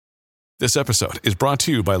This episode is brought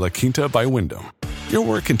to you by La Quinta by Wyndham. Your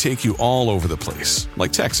work can take you all over the place,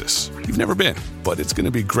 like Texas. You've never been, but it's going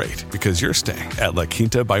to be great because you're staying at La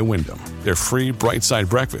Quinta by Wyndham. Their free Bright Side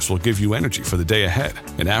breakfast will give you energy for the day ahead.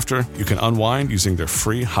 And after, you can unwind using their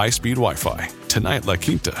free high-speed Wi-Fi. Tonight, La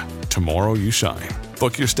Quinta. Tomorrow, you shine.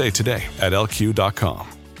 Book your stay today at lq.com.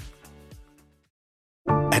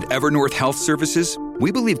 At Evernorth Health Services,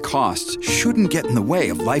 we believe costs shouldn't get in the way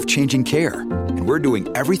of life-changing care. And we're doing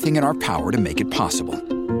everything in our power to make it possible.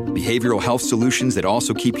 Behavioral health solutions that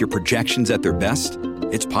also keep your projections at their best?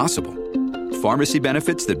 It's possible. Pharmacy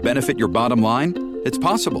benefits that benefit your bottom line? It's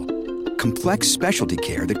possible. Complex specialty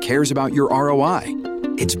care that cares about your ROI?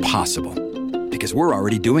 It's possible. Because we're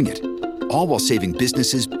already doing it. All while saving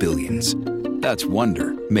businesses billions. That's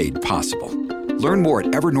Wonder made possible. Learn more at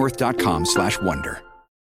evernorth.com/wonder.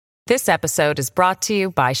 This episode is brought to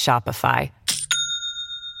you by Shopify.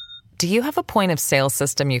 Do you have a point of sale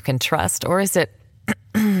system you can trust, or is it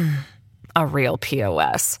a real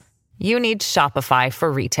POS? You need Shopify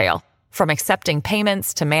for retail. From accepting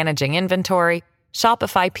payments to managing inventory,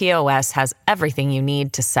 Shopify POS has everything you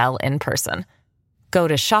need to sell in person. Go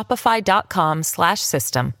to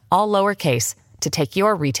shopify.com/system, all lowercase, to take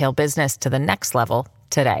your retail business to the next level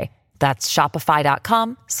today. That's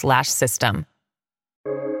shopify.com/system.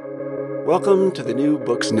 Welcome to the New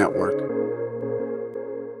Books Network.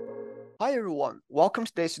 Hi everyone, welcome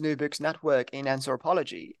to today's New Books Network in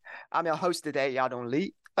Anthropology. I'm your host today, Yadong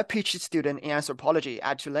Li, a PhD student in anthropology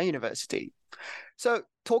at Tulane University. So,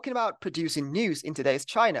 talking about producing news in today's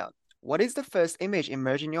China, what is the first image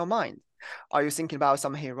emerging in your mind? Are you thinking about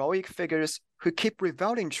some heroic figures who keep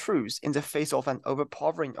revealing truths in the face of an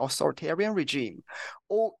overpowering authoritarian regime?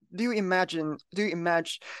 Or do you imagine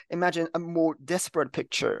a more desperate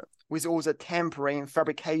picture with all the tampering,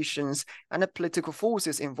 fabrications, and the political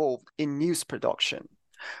forces involved in news production?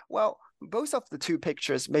 Well, both of the two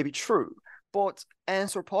pictures may be true, but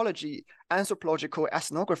anthropological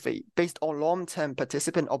ethnography based on long-term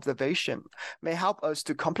participant observation may help us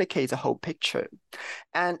to complicate the whole picture.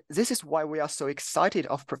 And this is why we are so excited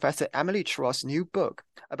of Professor Emily Chua's new book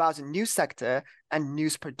about the news sector and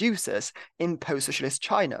news producers in post-socialist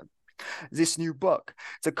China. This new book,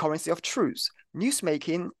 The Currency of Truth,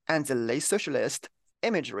 Newsmaking and the Late-Socialist,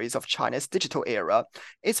 Imaginaries of China's Digital Era,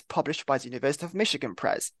 is published by the University of Michigan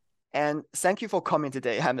Press. And thank you for coming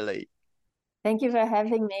today, Emily. Thank you for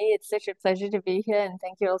having me. It's such a pleasure to be here. And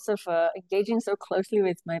thank you also for engaging so closely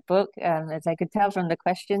with my book. As I could tell from the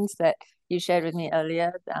questions that you shared with me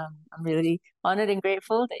earlier, I'm really honored and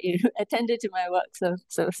grateful that you attended to my work so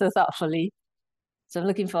thoughtfully. So I'm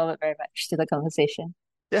looking forward very much to the conversation.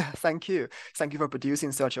 Yeah, thank you. Thank you for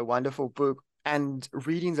producing such a wonderful book. And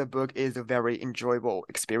reading the book is a very enjoyable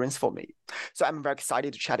experience for me. So I'm very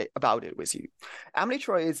excited to chat about it with you. Emily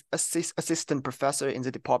Chua is assistant professor in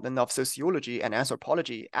the Department of Sociology and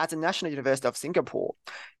Anthropology at the National University of Singapore.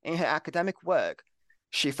 In her academic work,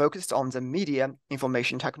 she focused on the media,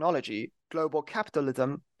 information technology, global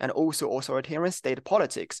capitalism, and also authoritarian state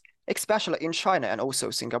politics, especially in China and also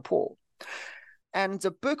Singapore. And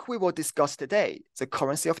the book we will discuss today, The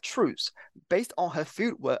Currency of Truth, based on her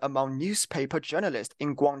fieldwork among newspaper journalists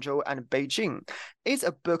in Guangzhou and Beijing, is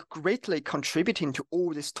a book greatly contributing to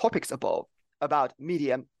all these topics above, about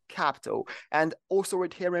media, capital, and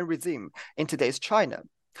authoritarian regime in today's China.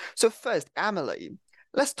 So first, Emily,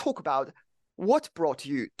 let's talk about what brought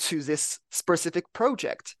you to this specific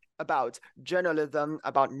project about journalism,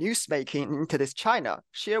 about newsmaking in today's China.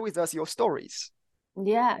 Share with us your stories.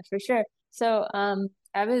 Yeah, for sure. So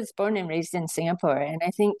I was born and raised in Singapore, and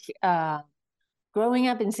I think growing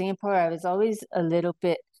up in Singapore, I was always a little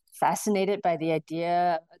bit fascinated by the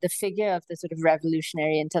figure of the sort of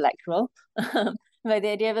revolutionary intellectual, by the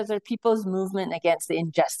idea of a sort of people's movement against the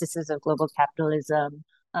injustices of global capitalism.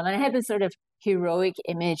 And I had this sort of heroic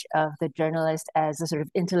image of the journalist as a sort of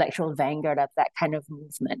intellectual vanguard of that kind of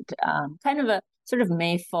movement, kind of a sort of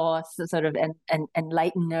May 4th, sort of an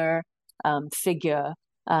enlightener figure.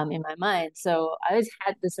 In my mind. So I always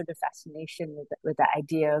had this sort of fascination with the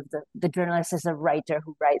idea of the journalist as a writer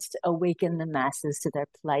who writes to awaken the masses to their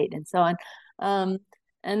plight and so on. And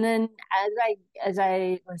then as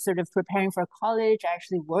I was sort of preparing for college, I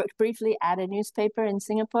actually worked briefly at a newspaper in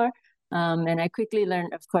Singapore. And I quickly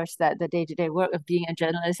learned, of course, that the day-to-day work of being a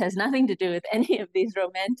journalist has nothing to do with any of these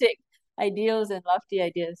romantic ideals and lofty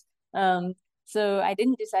ideas. So I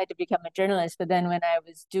didn't decide to become a journalist, but then when I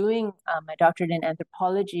was doing my doctorate in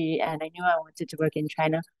anthropology and I knew I wanted to work in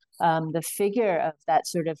China, the figure of that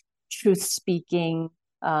sort of truth-speaking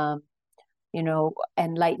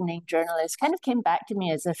enlightening journalist kind of came back to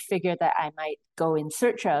me as a figure that I might go in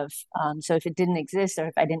search of. So if it didn't exist, or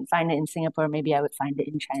if I didn't find it in Singapore, maybe I would find it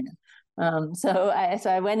in China. So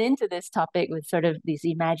I went into this topic with sort of these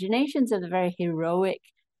imaginations of the very heroic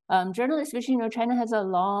journalists, which, China has a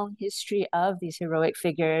long history of these heroic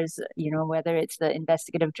figures, whether it's the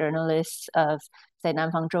investigative journalists of, say,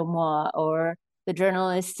 Nanfang Zhoumo, or the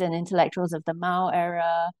journalists and intellectuals of the Mao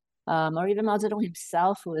era, or even Mao Zedong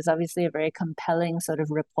himself, who was obviously a very compelling sort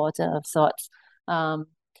of reporter of sorts.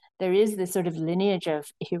 There is this sort of lineage of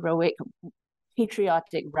heroic,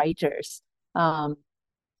 patriotic writers.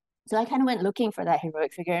 So I kind of went looking for that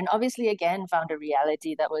heroic figure, and obviously, again, found a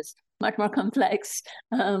reality that was much more complex.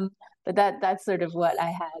 But that's sort of what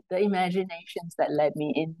I had, the imaginations that led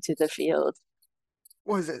me into the field.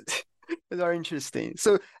 Was it? Very interesting.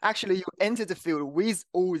 So actually, you entered the field with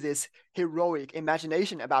all this heroic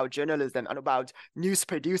imagination about journalism and about news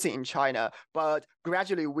producing in China, but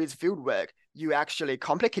gradually with fieldwork, you actually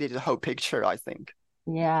complicated the whole picture, I think.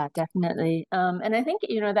 Yeah, definitely. And I think,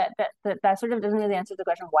 that sort of doesn't really answer the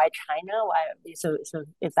question, why China? So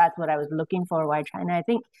if that's what I was looking for, why China? I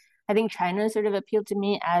think China sort of appealed to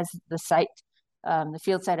me as the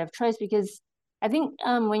field site of choice, because I think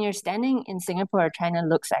when you're standing in Singapore, China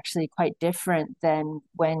looks actually quite different than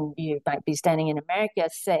when you might be standing in America,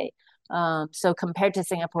 say. So compared to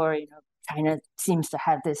Singapore, China seems to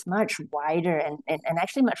have this much wider and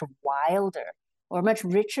actually much wilder or much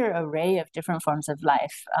richer array of different forms of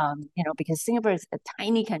life, because Singapore is a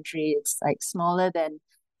tiny country. It's like smaller than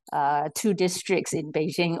 2 districts in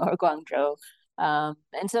Beijing or Guangzhou.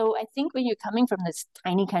 And so I think when you're coming from this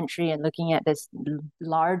tiny country and looking at this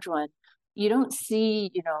large one, you don't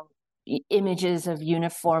see, images of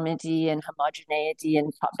uniformity and homogeneity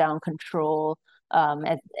and top-down control,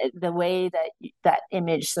 the way that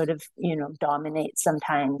image sort of, dominates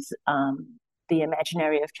sometimes the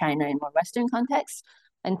imaginary of China in more Western contexts.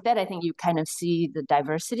 Instead, I think you kind of see the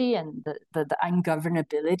diversity and the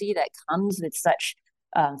ungovernability that comes with such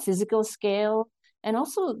physical scale, and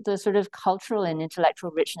also the sort of cultural and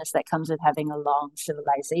intellectual richness that comes with having a long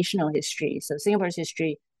civilizational history. So Singapore's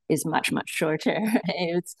history is much, much shorter.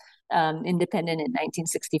 It's independent in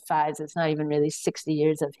 1965, so it's not even really 60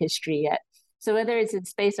 years of history yet. So whether it's in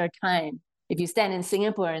space or time, if you stand in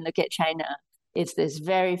Singapore and look at China, it's this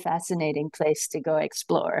very fascinating place to go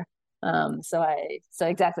explore. So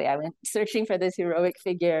exactly, I went searching for this heroic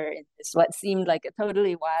figure in this what seemed like a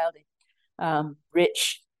totally wild,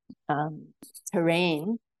 rich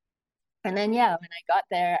terrain. And then, when I got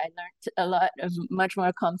there, I learned a lot of much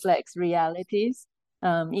more complex realities,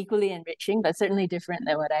 equally enriching, but certainly different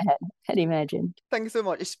than what I had imagined. Thank you so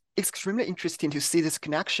much. It's extremely interesting to see this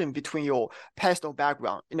connection between your personal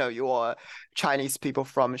background, you're Chinese people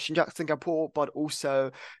from Xinjiang, Singapore, but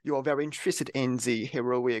also you're very interested in the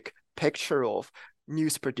heroic picture of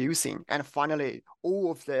news producing. And finally,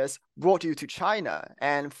 all of this brought you to China.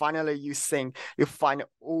 And finally, you find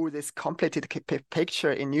all this completed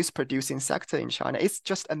picture in news producing sector in China. It's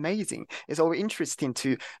just amazing. It's always interesting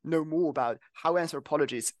to know more about how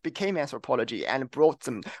anthropologists became anthropology and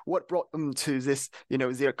what brought them to this,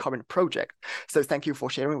 their current project. So thank you for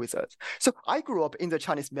sharing with us. So I grew up in the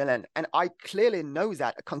Chinese mainland, and I clearly know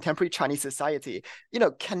that contemporary Chinese society,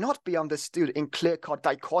 cannot be understood in clear-cut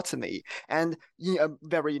dichotomy and in a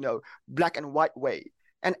very, black and white way.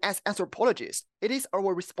 And as anthropologists, it is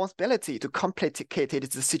our responsibility to complicate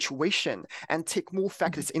the situation and take more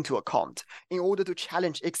factors into account in order to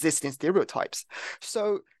challenge existing stereotypes.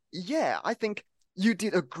 So, I think you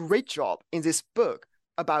did a great job in this book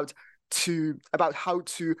about how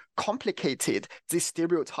to complicate this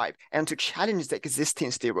stereotype and to challenge the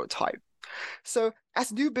existing stereotype. So,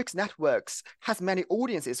 as New Books Networks has many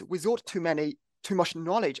audiences without too much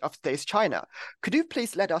knowledge of today's China, could you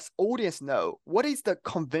please let us audience know what is the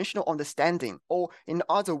conventional understanding, or in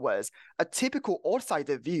other words, a typical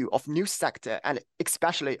outsider view of news sector, and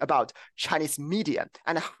especially about Chinese media,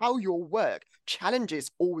 and how your work challenges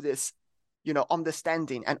all this,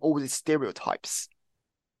 understanding and all these stereotypes?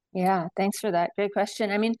 Yeah, thanks for that. Great question.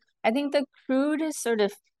 I mean, I think the crudest sort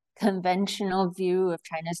of conventional view of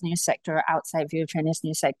China's news sector, or outside view of China's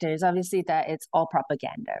news sector, is obviously that it's all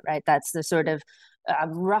propaganda, right? That's the sort of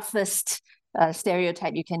roughest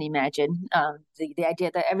stereotype you can imagine. The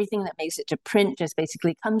idea that everything that makes it to print just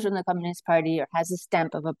basically comes from the Communist Party or has a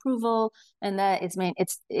stamp of approval, and that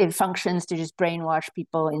it functions to just brainwash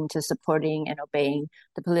people into supporting and obeying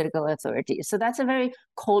the political authorities. So that's a very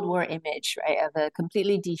Cold War image, right, of a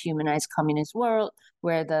completely dehumanized communist world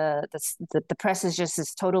where the press is just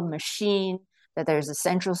this total machine, that there's a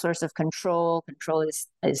central source of control. Control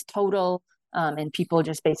is total. and people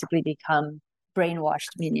just basically become brainwashed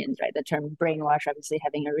minions, right? The term brainwash obviously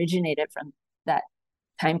having originated from that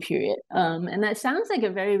time period. And that sounds like a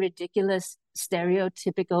very ridiculous,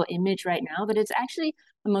 stereotypical image right now, but it's actually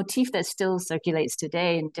a motif that still circulates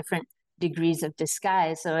today in different degrees of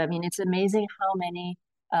disguise. So, I mean, it's amazing how many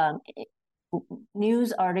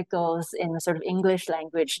news articles in the sort of English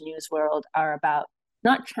language news world are about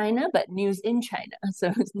not China, but news in China. So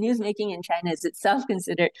newsmaking in China is itself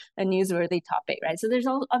considered a newsworthy topic, right? So there's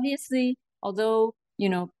obviously, although, you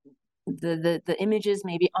know, the images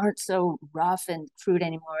maybe aren't so rough and crude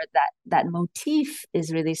anymore, that motif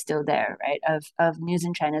is really still there, right? Of news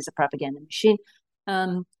in China as a propaganda machine.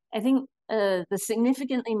 I think the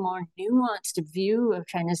significantly more nuanced view of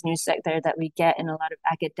China's news sector that we get in a lot of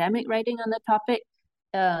academic writing on the topic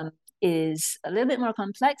is a little bit more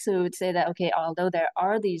complex. So we would say that, okay, although there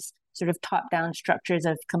are these sort of top-down structures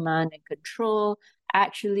of command and control,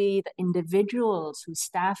 actually the individuals who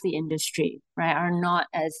staff the industry, right, are not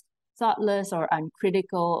as thoughtless or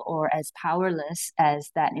uncritical or as powerless as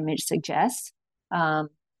that image suggests.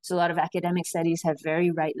 So a lot of academic studies have very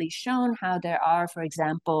rightly shown how there are, for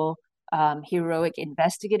example, heroic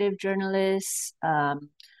investigative journalists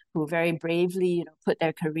who very bravely, put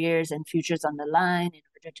their careers and futures on the line in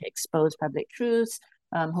order to expose public truths,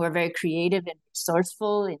 who are very creative and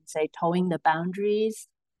resourceful in, say, towing the boundaries.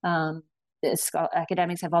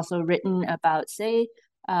 Academics have also written about, say,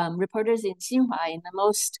 reporters in Xinhua, in the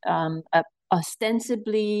most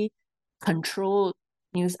ostensibly controlled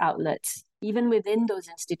news outlets. Even within those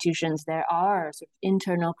institutions, there are sort of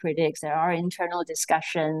internal critics, there are internal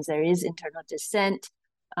discussions, there is internal dissent,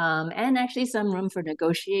 and actually some room for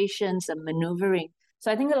negotiation, some maneuvering.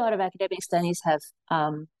 So I think a lot of academic studies have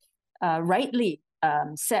rightly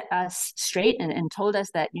set us straight and told us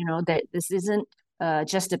that, that this isn't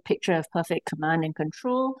just a picture of perfect command and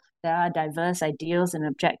control. There are diverse ideals and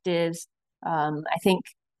objectives. I think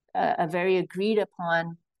a very agreed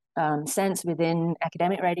upon sense within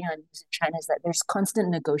academic writing on news in China is that there's constant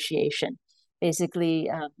negotiation. Basically,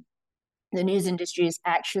 the news industry is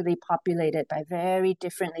actually populated by very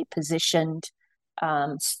differently positioned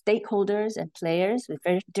stakeholders and players with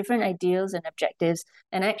very different ideals and objectives.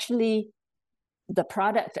 And actually, the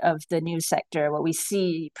product of the news sector, what we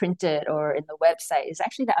see printed or in the website, is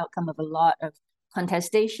actually the outcome of a lot of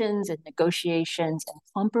contestations and negotiations and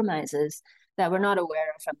compromises that we're not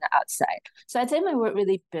aware of from the outside. So I'd say my work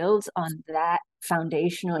really builds on that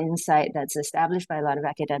foundational insight that's established by a lot of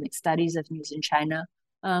academic studies of news in China.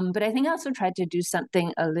 But I think I also tried to do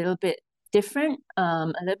something a little bit different,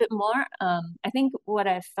 a little bit more. I think what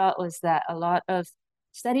I felt was that a lot of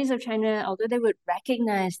studies of China, although they would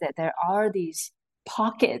recognize that there are these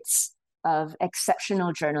pockets of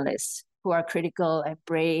exceptional journalists who are critical and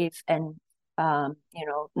brave and,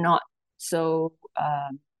 not so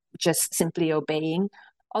just simply obeying.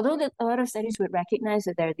 Although a lot of studies would recognize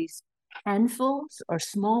that there are these handfuls or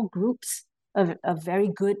small groups of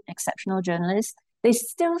very good, exceptional journalists, they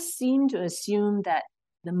still seem to assume that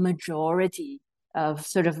the majority of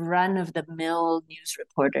sort of run-of-the-mill news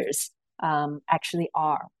reporters actually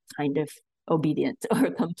are kind of obedient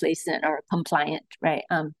or complacent or compliant, right?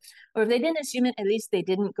 Or if they didn't assume it, at least they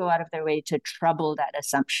didn't go out of their way to trouble that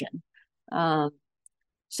assumption.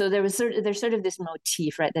 So there's sort of this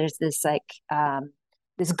motif, right? There's this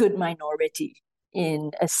this good minority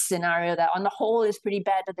in a scenario that on the whole is pretty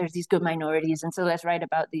bad, but there's these good minorities. And so let's write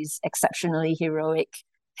about these exceptionally heroic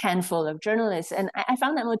handful of journalists. And I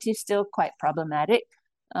found that motif still quite problematic.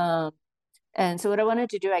 And so what I wanted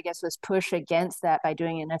to do, I guess, was push against that by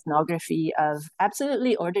doing an ethnography of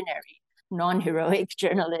absolutely ordinary, non-heroic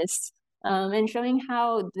journalists, and showing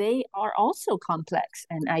how they are also complex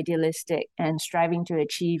and idealistic and striving to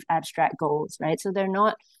achieve abstract goals, right? So they're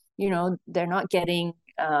not, they're not getting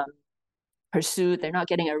pursued, they're not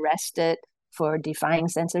getting arrested for defying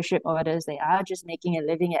censorship orders. They are just making a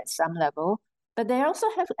living at some level, but they also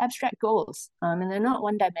have abstract goals, and they're not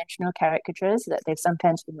one-dimensional caricatures that they've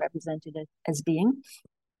sometimes been represented as being.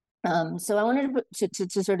 So I wanted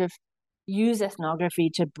to sort of use ethnography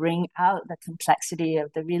to bring out the complexity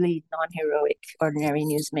of the really non-heroic, ordinary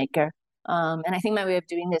newsmaker. And I think my way of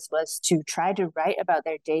doing this was to try to write about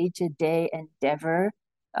their day-to-day endeavor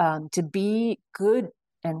to be good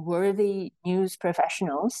and worthy news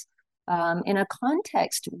professionals in a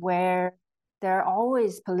context where there are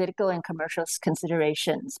always political and commercial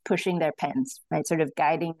considerations pushing their pens, right? Sort of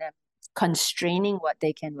guiding them, constraining what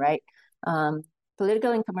they can write.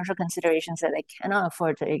 Political and commercial considerations that they cannot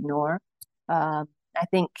afford to ignore. I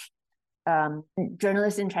think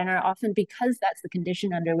journalists in China are often, because that's the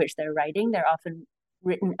condition under which they're writing, they're often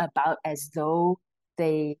written about as though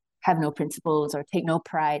they have no principles or take no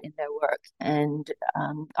pride in their work. And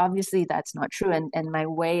obviously that's not true. And my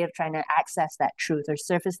way of trying to access that truth or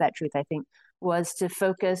surface that truth, I think, was to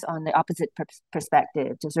focus on the opposite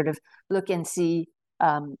perspective, to sort of look and see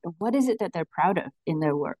what is it that they're proud of in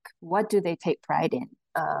their work? What do they take pride in?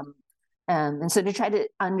 And so to try to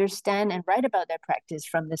understand and write about their practice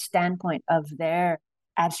from the standpoint of their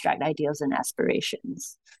abstract ideals and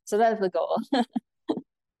aspirations. So that's the goal.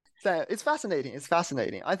 So it's fascinating. It's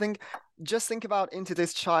fascinating. I think just think about into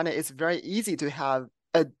this China, it's very easy to have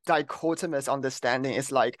a dichotomous understanding.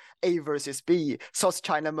 It's like A versus B, South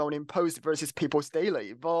China Morning Post versus People's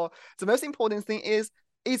Daily. But the most important thing is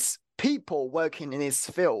it's people working in this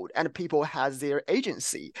field and people has their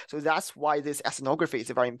agency. So that's why this ethnography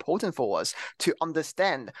is very important for us to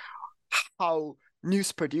understand how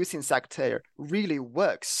news producing sector really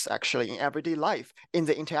works actually in everyday life in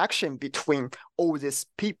the interaction between all these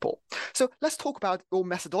people. So let's talk about your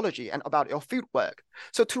methodology and about your fieldwork.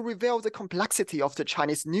 So to reveal the complexity of the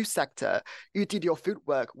Chinese news sector, you did your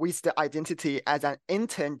fieldwork with the identity as an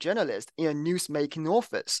intern journalist in a newsmaking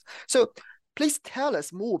office. So please tell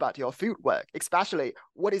us more about your fieldwork, especially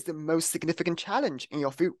what is the most significant challenge in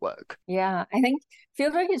your fieldwork? Yeah, I think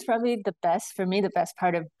fieldwork is probably the best, for me, the best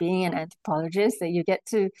part of being an anthropologist, that you get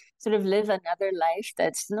to sort of live another life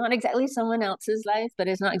that's not exactly someone else's life, but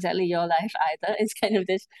it's not exactly your life either. It's kind of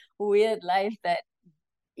this weird life that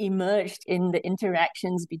emerged in the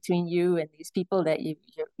interactions between you and these people that you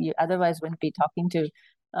otherwise wouldn't be talking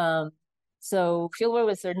to. So fieldwork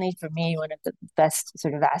was certainly for me one of the best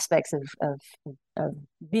sort of aspects of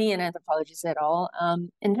being an anthropologist at all.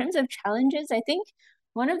 In terms of challenges, I think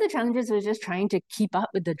one of the challenges was just trying to keep up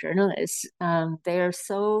with the journalists. They are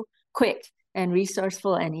so quick and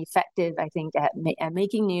resourceful and effective, I think, at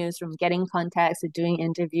making news, from getting contacts to doing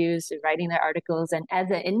interviews to writing their articles. And as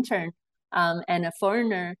an intern and a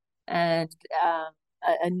foreigner and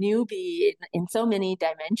a newbie in so many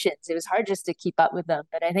dimensions, it was hard just to keep up with them.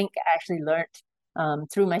 But I think I actually learned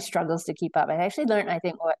through my struggles to keep up, I actually learned, I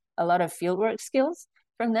think, what a lot of fieldwork skills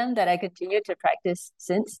from them that I continue to practice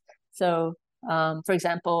since. So, for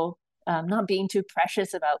example, not being too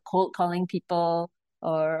precious about cold calling people,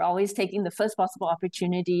 or always taking the first possible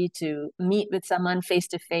opportunity to meet with someone face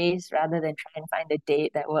to face rather than try and find a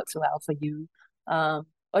date that works well for you,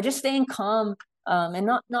 or just staying calm. And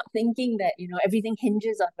not thinking that everything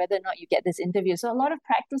hinges on whether or not you get this interview. So a lot of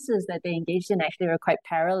practices that they engaged in actually were quite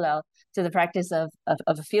parallel to the practice of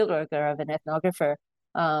a field worker, of an ethnographer.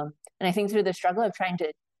 And I think through the struggle of trying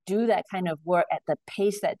to do that kind of work at the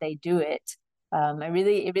pace that they do it, it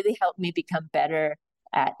really helped me become better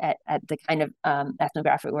at the kind of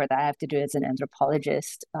ethnographic work that I have to do as an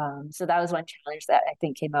anthropologist. So that was one challenge that I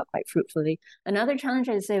think came out quite fruitfully. Another challenge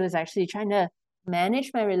I'd say was actually trying to manage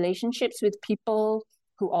my relationships with people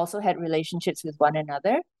who also had relationships with one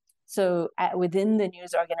another. So within the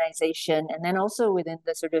news organization, and then also within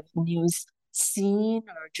the sort of news scene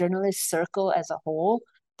or journalist circle as a whole,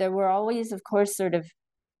 there were always, of course, sort of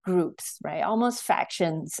groups, right? Almost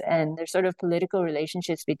factions, and there's sort of political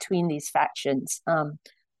relationships between these factions.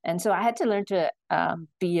 And so I had to learn to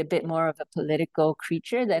be a bit more of a political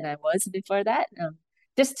creature than I was before that.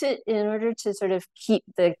 In order to sort of keep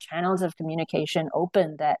the channels of communication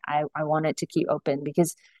open that I wanted to keep open.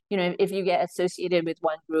 Because, if you get associated with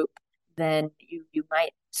one group, then you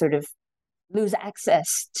might sort of lose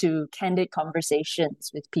access to candid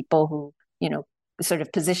conversations with people who, sort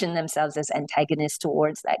of position themselves as antagonists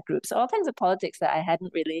towards that group. So all kinds of politics that I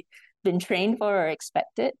hadn't really been trained for or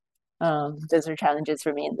expected. Those are challenges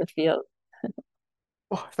for me in the field.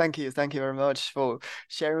 Oh, thank you. Thank you very much for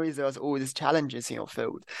sharing with us all these challenges in your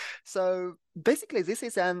field. So basically, this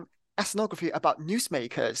is an ethnography about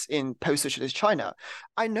newsmakers in post-socialist China.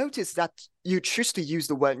 I noticed that you choose to use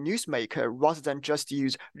the word newsmaker rather than just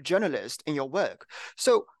use journalist in your work.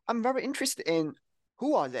 So I'm very interested in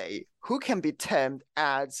who are they? Who can be termed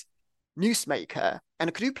as newsmaker?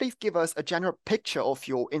 And could you please give us a general picture of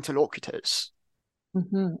your interlocutors?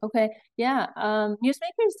 Okay. Yeah.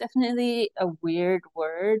 Newsmaker is definitely a weird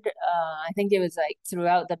word. I think it was like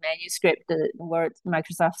throughout the manuscript, the word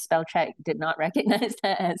Microsoft spell check did not recognize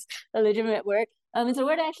that as a legitimate word. It's a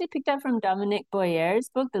word I actually picked up from Dominic Boyer's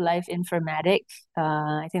book, The Life Informatic.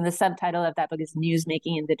 I think the subtitle of that book is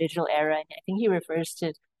Newsmaking in the Digital Era. And I think he refers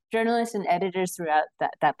to journalists and editors throughout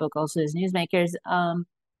that book also as newsmakers.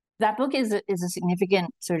 That book is a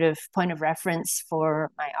significant sort of point of reference for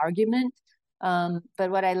my argument.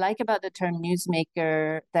 But what I like about the term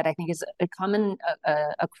newsmaker that I think is a common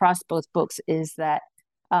across both books is that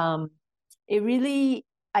it really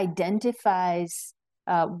identifies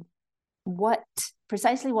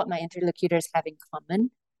precisely what my interlocutors have in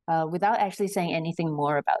common. without actually saying anything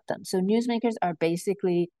more about them. So newsmakers are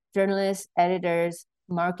basically journalists, editors,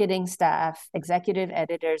 marketing staff, executive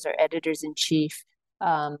editors or editors-in-chief,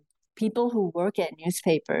 people who work at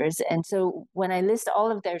newspapers. And so when I list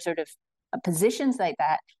all of their sort of positions like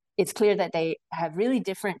that, it's clear that they have really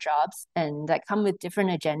different jobs and that come with different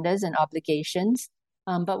agendas and obligations.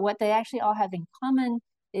 But what they actually all have in common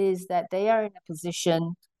is that they are in a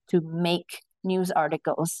position to make news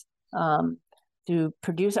articles, to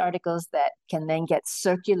produce articles that can then get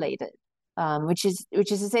circulated, which is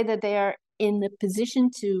to say that they are in the position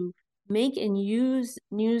to make and use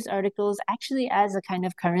news articles actually as a kind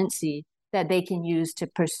of currency that they can use to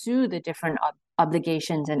pursue the different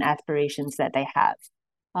obligations and aspirations that they have.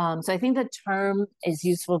 So I think the term is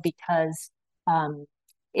useful because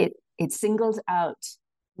it singles out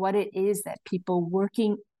what it is that people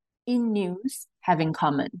working in news have in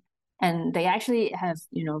common. And they actually have,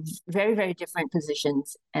 very, very different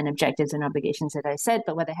positions and objectives and obligations that I said,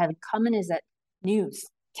 but what they have in common is that news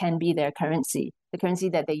can be their currency, the currency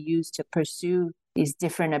that they use to pursue these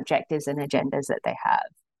different objectives and agendas that they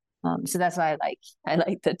have. So that's why I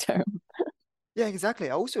like the term. Yeah, exactly.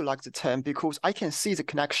 I also like the term because I can see the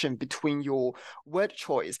connection between your word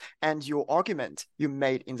choice and your argument you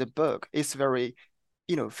made in the book. It's very,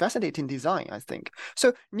 fascinating design, I think.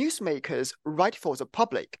 So newsmakers write for the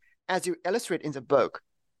public, as you illustrate in the book,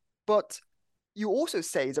 but you also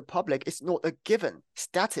say the public is not a given,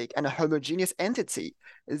 static, and a homogeneous entity.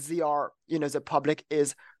 The public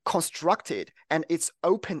is constructed and it's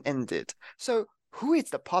open-ended. So who is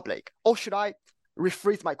the public? Or should I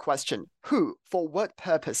rephrase my question? Who, for what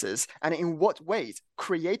purposes, and in what ways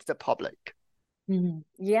create the public?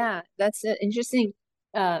 Yeah, that's interesting.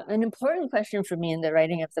 An important question for me in the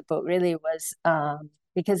writing of the book really was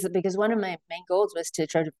because one of my main goals was to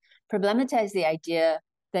try to problematize the idea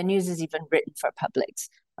that news is even written for publics.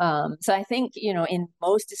 So I think, in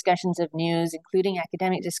most discussions of news, including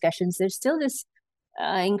academic discussions, there's still this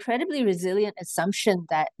incredibly resilient assumption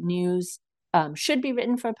that news should be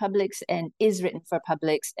written for publics and is written for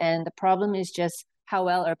publics. And the problem is just how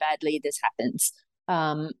well or badly this happens.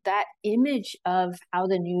 That image of how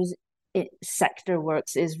the news sector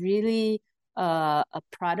works is really a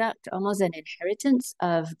product, almost an inheritance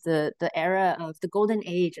of the era of the golden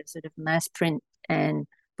age of sort of mass print and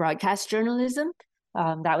broadcast journalism.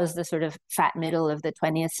 That was the sort of fat middle of the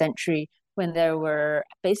 20th century when there were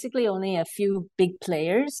basically only a few big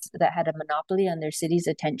players that had a monopoly on their city's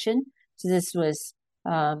attention. So this was,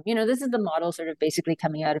 this is the model sort of basically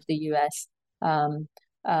coming out of the US.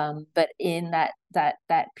 But in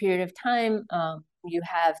that period of time, you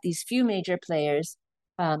have these few major players.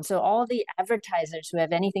 So all the advertisers who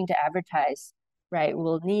have anything to advertise, right,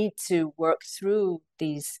 will need to work through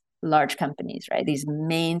these large companies, right, these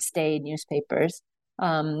mainstay newspapers.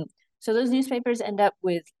 So those newspapers end up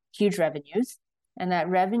with huge revenues, and that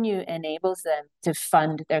revenue enables them to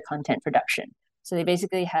fund their content production. So they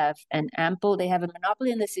basically have they have a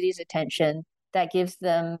monopoly on the city's attention that gives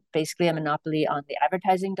them basically a monopoly on the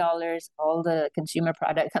advertising dollars, all the consumer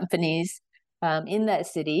product companies in that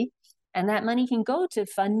city. And that money can go to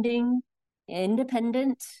funding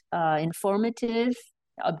independent, informative,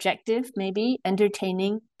 objective, maybe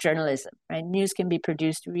entertaining journalism, right? News can be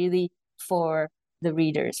produced really for the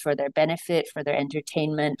readers, for their benefit, for their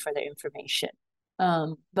entertainment, for their information.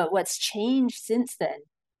 But what's changed since then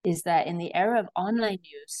is that in the era of online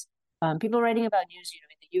news, people writing about news,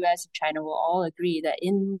 in the US and China will all agree that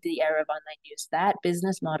in the era of online news, that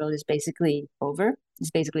business model is basically over.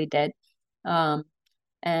 It's basically dead. And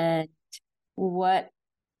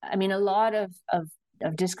a lot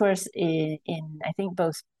of discourse in I think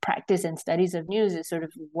both practice and studies of news is sort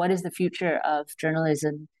of what is the future of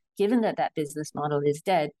journalism given that business model is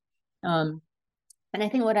dead. And I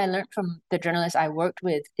think what I learned from the journalists I worked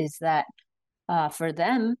with is that for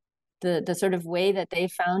them, the sort of way that they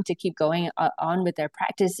found to keep going on with their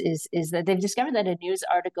practice is that they've discovered that a news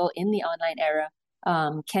article in the online era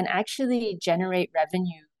can actually generate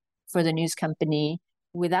revenue for the news company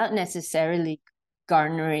without necessarily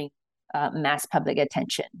garnering mass public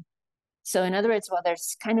attention. So in other words, while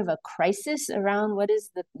there's kind of a crisis around what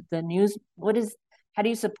is the news, how do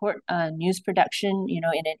you support news production, in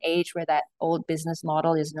an age where that old business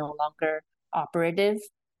model is no longer operative?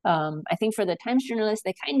 I think for the Times journalists,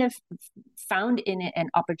 they kind of found in it an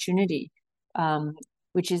opportunity,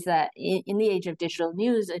 which is that in the age of digital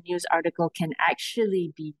news, a news article can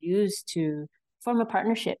actually be used to form a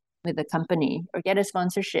partnership with a company or get a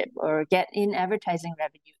sponsorship or get in advertising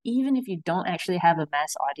revenue, even if you don't actually have a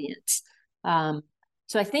mass audience.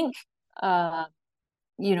 So I think,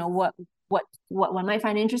 what one might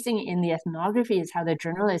find interesting in the ethnography is how the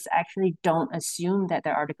journalists actually don't assume that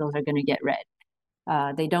their articles are going to get read.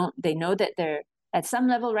 They know that they're at some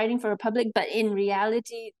level writing for a public, but in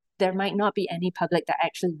reality, there might not be any public that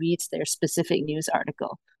actually reads their specific news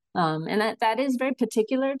article. And that is very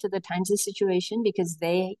particular to the Times' situation, because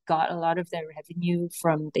they got a lot of their revenue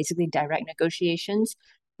from basically direct negotiations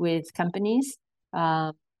with companies.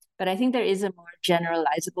 But I think there is a more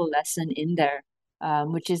generalizable lesson in there,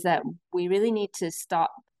 which is that we really need to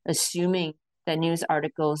stop assuming that news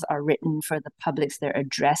articles are written for the publics they're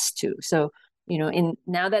addressed to. So,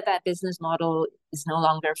 now that business model is no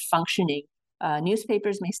longer functioning,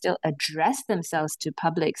 newspapers may still address themselves to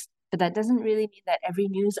publics, but that doesn't really mean that every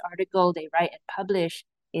news article they write and publish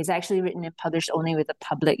is actually written and published only with the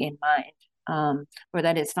public in mind, or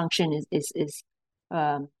that its function is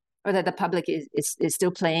or that the public is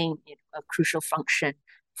still playing a crucial function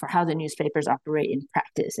for how the newspapers operate in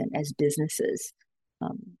practice and as businesses.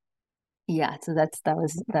 So that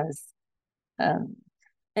was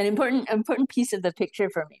an important piece of the picture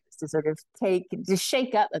for me, was to sort of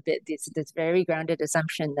shake up a bit this very grounded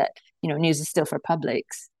assumption that news is still for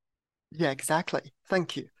publics. Yeah, exactly.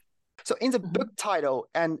 Thank you. So in the book title,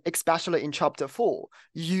 and especially in chapter 4,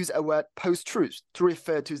 you use a word post-truth to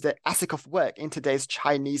refer to the ethic of work in today's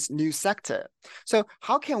Chinese news sector. So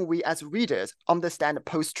how can we as readers understand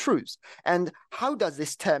post-truth, and how does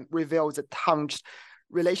this term reveal the Times'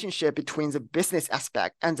 relationship between the business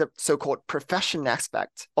aspect and the so-called professional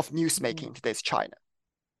aspect of newsmaking in today's China?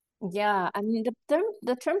 Yeah, I mean,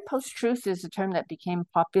 the term post-truth is a term that became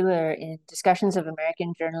popular in discussions of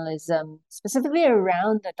American journalism, specifically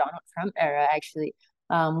around the Donald Trump era, actually,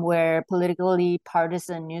 where politically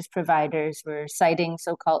partisan news providers were citing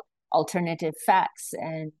so-called alternative facts,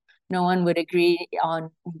 and no one would agree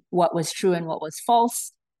on what was true and what was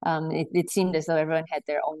false. It seemed as though everyone had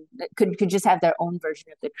their own, could just have their own version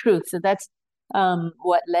of the truth. So that's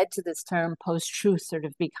what led to this term post-truth sort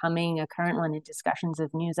of becoming a current one in discussions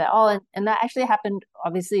of news at all. And that actually happened,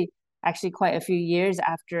 obviously, quite a few years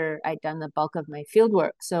after I'd done the bulk of my field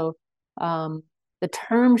work. So the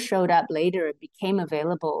term showed up later, it became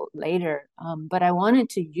available later, but I wanted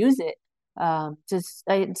to use it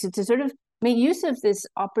to sort of make use of this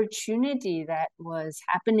opportunity that was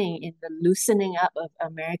happening in the loosening up of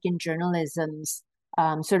American journalism's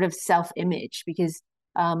sort of self-image, because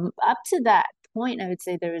up to that point, I would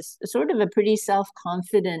say there was sort of a pretty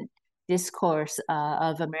self-confident discourse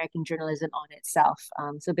of American journalism on itself.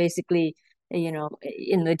 So basically, in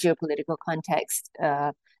the geopolitical context,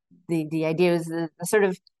 the idea was the sort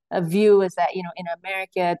of a view is that, in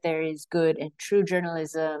America, there is good and true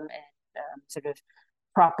journalism and sort of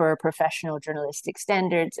proper professional journalistic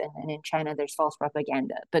standards, and in China, there's false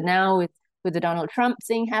propaganda. But now with the Donald Trump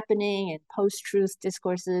thing happening and post-truth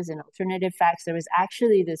discourses and alternative facts, there was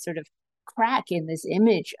actually this sort of crack in this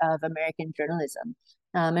image of American journalism.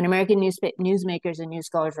 And American newsmakers and news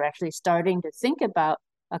scholars were actually starting to think about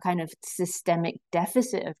a kind of systemic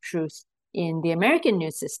deficit of truth in the American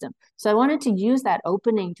news system. So I wanted to use that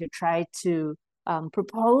opening to try to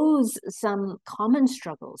propose some common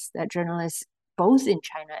struggles that journalists both in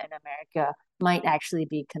China and America might actually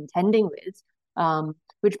be contending with,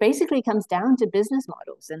 which basically comes down to business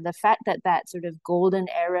models. And the fact that sort of golden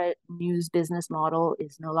era news business model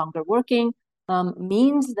is no longer working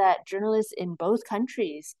means that journalists in both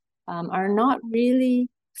countries are not really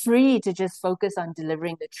free to just focus on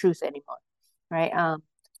delivering the truth anymore, right?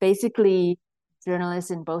 Basically, journalists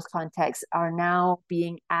in both contexts are now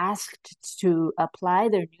being asked to apply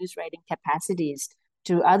their news writing capacities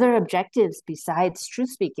to other objectives besides truth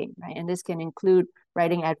speaking, right? And this can include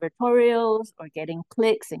writing advertorials or getting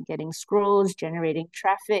clicks and getting scrolls, generating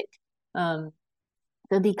traffic.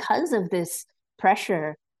 So because of this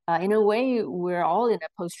pressure, in a way, we're all in a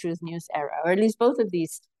post-truth news era, or at least both of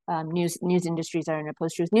these news industries are in a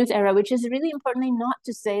post-truth news era, which is really importantly not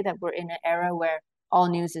to say that we're in an era where all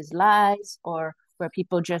news is lies or where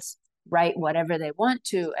people just write whatever they want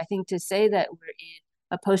to. I think to say that we're in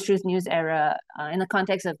a post-truth news era, in the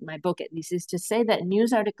context of my book at least, is to say that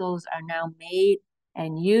news articles are now made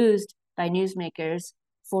and used by newsmakers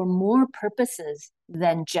for more purposes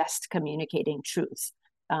than just communicating truth.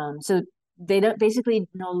 So they don't basically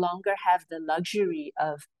no longer have the luxury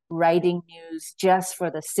of writing news just for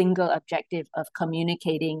the single objective of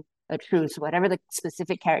communicating a truth, whatever the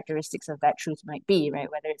specific characteristics of that truth might be,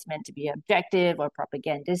 right? Whether it's meant to be objective or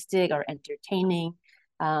propagandistic or entertaining.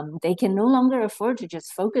 They can no longer afford to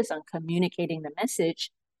just focus on communicating the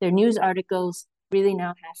message. Their news articles really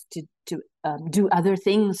now have to do other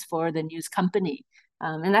things for the news company.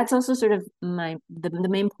 And that's also sort of the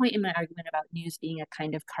main point in my argument about news being a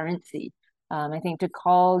kind of currency. I think to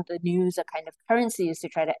call the news a kind of currency is to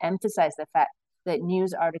try to emphasize the fact that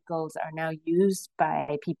news articles are now used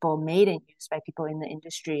by people, made and used by people in the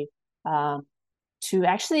industry, to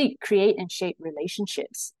actually create and shape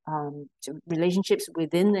relationships, relationships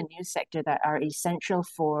within the news sector that are essential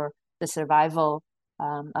for the survival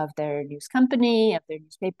of their news company, of their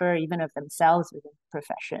newspaper, even of themselves within the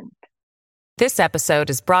profession. This episode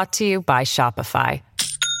is brought to you by Shopify.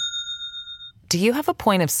 Do you have a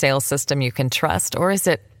point of sale system you can trust, or is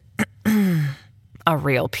it a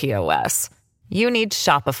real POS? You need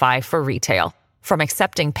Shopify for retail. From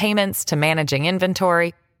accepting payments to managing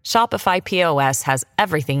inventory, Shopify POS has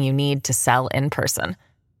everything you need to sell in person.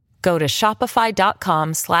 Go to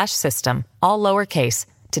shopify.com/system, all lowercase,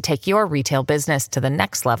 to take your retail business to the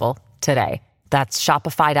next level today. That's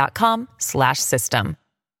shopify.com/system.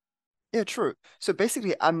 Yeah, true. So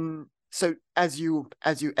basically, so as you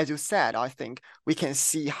said, I think we can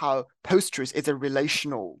see how post-truth is a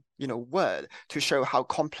relational, word to show how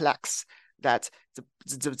complex that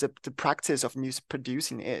the practice of news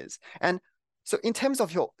producing is. And so in terms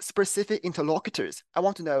of your specific interlocutors, I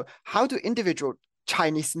want to know, how do individual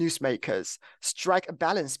Chinese newsmakers strike a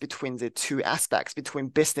balance between the two aspects, between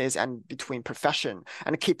business and between profession,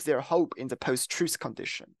 and keep their hope in the post-truth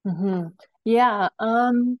condition? Mm-hmm. Yeah,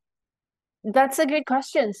 that's a good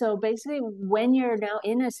question. So basically, when you're now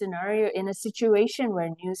in a scenario, in a situation where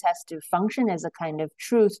news has to function as a kind of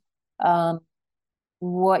truth,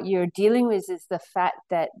 what you're dealing with is the fact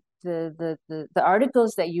that the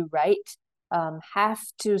articles that you write have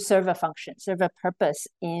to serve a function, serve a purpose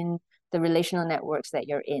in the relational networks that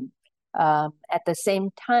you're in. At the same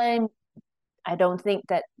time, I don't think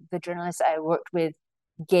that the journalists I worked with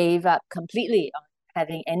gave up completely on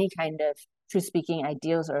having any kind of truth-speaking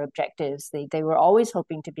ideals or objectives. They were always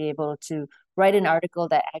hoping to be able to write an article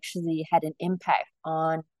that actually had an impact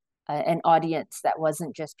on an audience that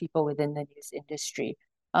wasn't just people within the news industry.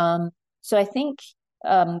 So I think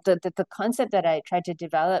the concept that I tried to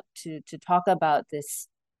develop to talk about this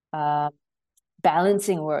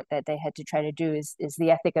balancing work that they had to try to do is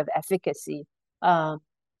the ethic of efficacy.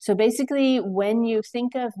 So basically, when you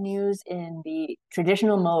think of news in the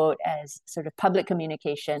traditional mode as sort of public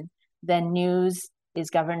communication, then news is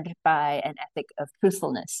governed by an ethic of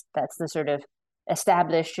truthfulness. That's the sort of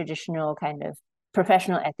established traditional kind of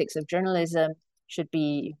professional ethics of journalism. Should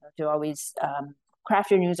be to always craft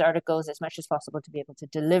your news articles as much as possible to be able to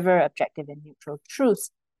deliver objective and neutral truths.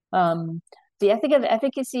 The ethic of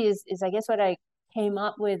efficacy is I guess what I came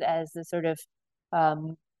up with as the sort of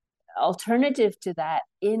alternative to that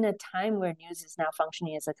in a time where news is now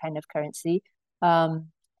functioning as a kind of currency. And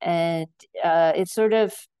it's sort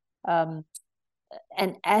of an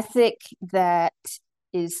ethic that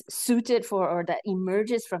is suited for, or that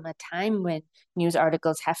emerges from, a time when news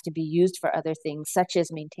articles have to be used for other things, such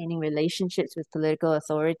as maintaining relationships with political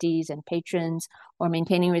authorities and patrons, or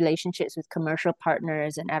maintaining relationships with commercial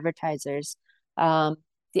partners and advertisers.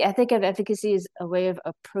 The ethic of efficacy is a way of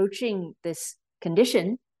approaching this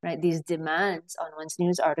condition, right? These demands on one's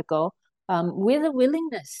news article, with a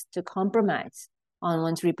willingness to compromise on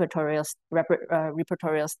one's reportorial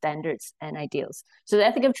standards and ideals. So the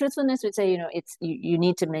ethic of truthfulness would say, you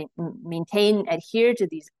need to maintain, adhere to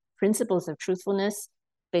these principles of truthfulness,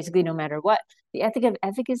 basically no matter what. The ethic of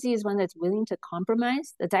efficacy is one that's willing to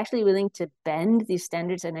compromise, that's actually willing to bend these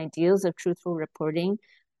standards and ideals of truthful reporting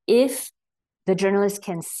if the journalist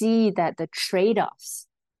can see that the trade-offs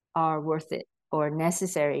are worth it or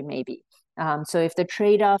necessary, maybe. So if the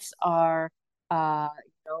trade-offs are,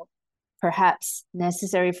 perhaps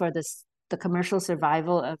necessary for the commercial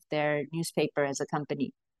survival of their newspaper as a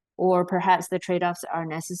company, or perhaps the trade-offs are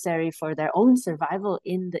necessary for their own survival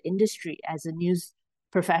in the industry as a news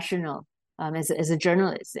professional, as a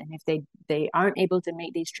journalist. And if they aren't able to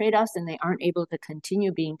make these trade-offs, then they aren't able to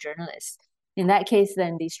continue being journalists. In that case,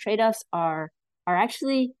 then these trade-offs are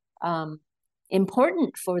actually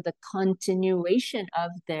important for the continuation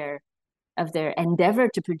of their endeavor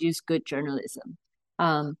to produce good journalism.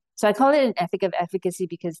 So I call it an ethic of efficacy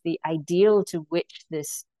because the ideal to which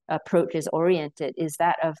this approach is oriented is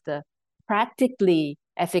that of the practically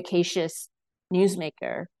efficacious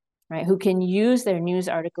newsmaker, right, who can use their news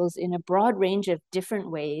articles in a broad range of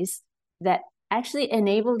different ways that actually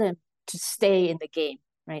enable them to stay in the game,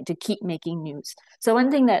 right, to keep making news. So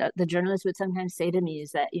one thing that the journalists would sometimes say to me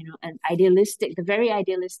is that, the very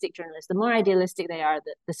idealistic journalists, the more idealistic they are,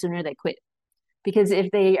 the sooner they quit. Because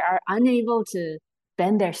if they are unable to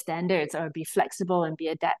bend their standards or be flexible and be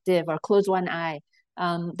adaptive or close one eye,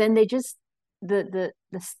 then they just, the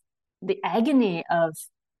the agony of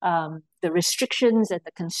the restrictions and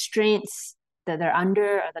the constraints that they're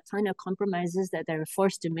under, or the kind of compromises that they're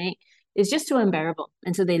forced to make, is just too unbearable.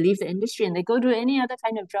 And so they leave the industry and they go to any other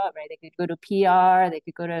kind of job, right? They could go to PR, they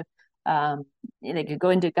could go to they could go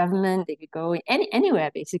into government, they could go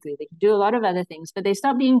anywhere basically. They could do a lot of other things, but they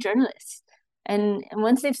stop being journalists. And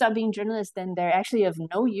once they've stopped being journalists, then they're actually of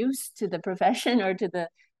no use to the profession or to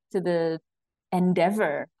the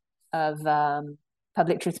endeavor of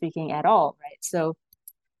public truth speaking at all, right? So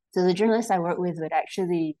the journalists I work with would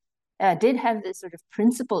actually did have this sort of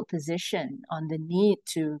principled position on the need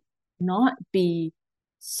to not be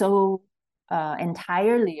so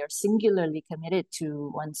entirely or singularly committed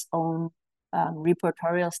to one's own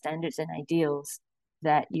reportorial standards and ideals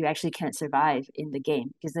that you actually can't survive in the game,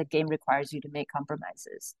 because the game requires you to make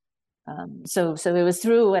compromises. So it was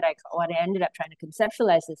through what I ended up trying to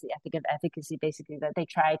conceptualize as the ethic of efficacy, basically, that they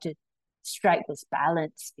try to strike this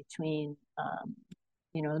balance between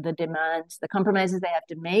the demands, the compromises they have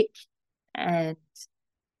to make, and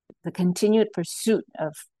the continued pursuit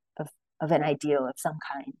of an ideal of some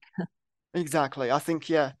kind. Exactly. I think,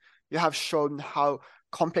 yeah, you have shown how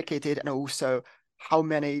complicated and also how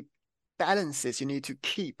many balances you need to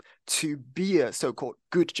keep to be a so-called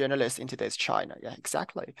good journalist in today's China. Yeah,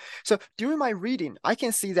 exactly. So during my reading, I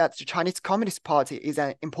can see that the Chinese Communist Party is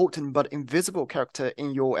an important but invisible character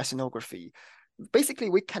in your ethnography. Basically,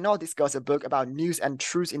 we cannot discuss a book about news and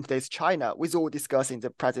truth in today's China without discussing the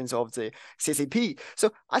presence of the CCP.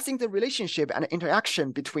 So I think the relationship and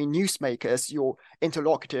interaction between newsmakers, your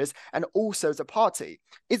interlocutors, and also the party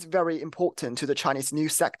is very important to the Chinese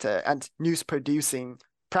news sector and news producing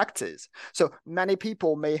practice. So many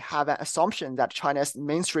people may have an assumption that China's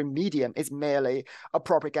mainstream medium is merely a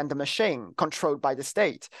propaganda machine controlled by the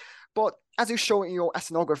state. But as you show in your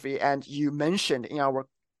ethnography and you mentioned in our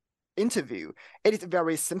interview, it is a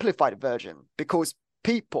very simplified version because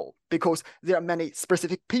there are many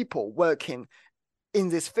specific people working in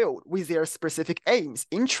this field with their specific aims,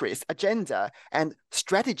 interests, agenda, and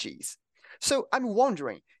strategies. So I'm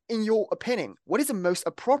wondering, in your opinion, what is the most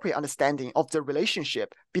appropriate understanding of the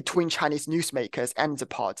relationship between Chinese newsmakers and the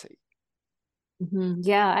party?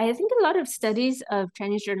 Yeah, I think a lot of studies of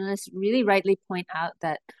Chinese journalists really rightly point out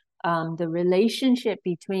that the relationship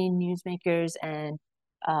between newsmakers and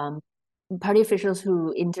party officials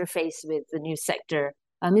who interface with the news sector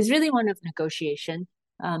is really one of negotiation.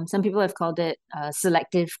 Some people have called it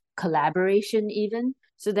selective collaboration even.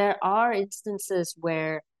 So there are instances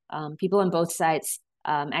where people on both sides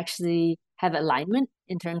actually have alignment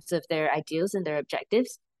in terms of their ideals and their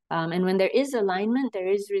objectives. And when there is alignment, there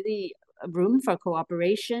is really room for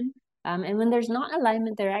cooperation. And when there's not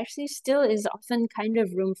alignment, there actually still is often kind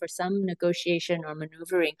of room for some negotiation or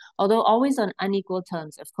maneuvering, although always on unequal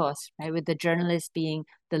terms, of course, right? With the journalist being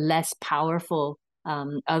the less powerful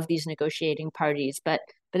of these negotiating parties. But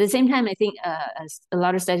at the same time, I think as a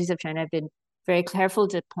lot of studies of China have been very careful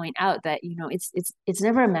to point out that it's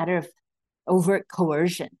never a matter of overt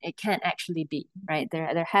coercion. It can't actually be, right?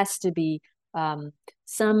 There has to be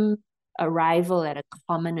some arrival at a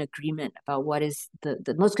common agreement about what is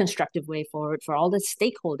the most constructive way forward for all the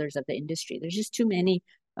stakeholders of the industry. There's just too many,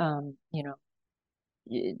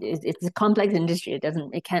 it's a complex industry.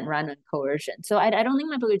 It can't run on coercion. So I don't think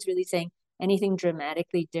my book is really saying anything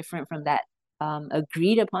dramatically different from that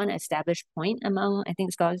agreed upon established point among, I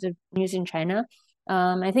think, scholars of news in China.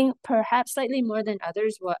 I think perhaps slightly more than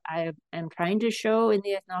others, what I am trying to show in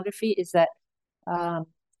the ethnography is that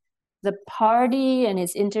the party and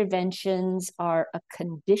its interventions are a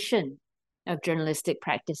condition of journalistic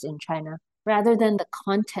practice in China rather than the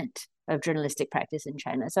content of journalistic practice in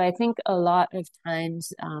China. So I think a lot of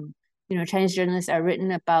times, Chinese journalists are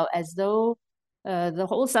written about as though the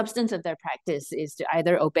whole substance of their practice is to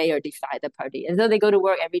either obey or defy the party, as though they go to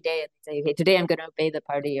work every day and say, okay, today I'm going to obey the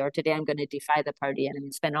party, or today I'm going to defy the party, and I'm going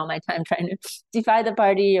to spend all my time trying to defy the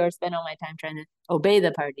party or spend all my time trying to obey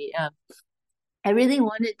the party. I really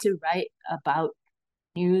wanted to write about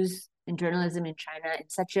news and journalism in China in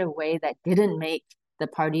such a way that didn't make the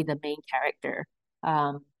party the main character,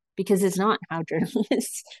 because it's not how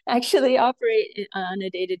journalists actually operate on a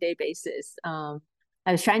day-to-day basis.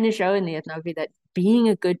 I was trying to show in the ethnography that being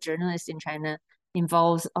a good journalist in China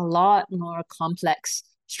involves a lot more complex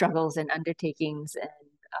struggles and undertakings and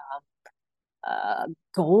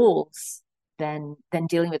goals than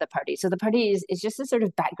dealing with the party. So the party is just a sort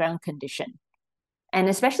of background condition. And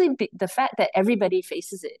especially the fact that everybody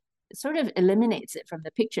faces it sort of eliminates it from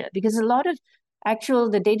the picture, because a lot of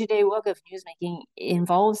the day-to-day work of newsmaking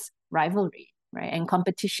involves rivalry, right, and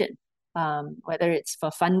competition, whether it's for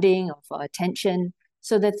funding or for attention.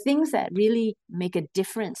 So the things that really make a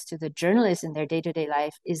difference to the journalists in their day-to-day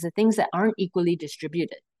life is the things that aren't equally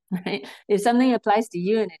distributed, right? If something applies to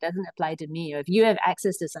you and it doesn't apply to me, or if you have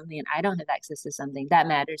access to something and I don't have access to something, that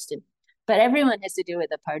matters to me. But everyone has to deal with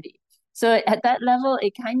the party. So at that level,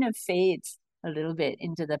 it kind of fades a little bit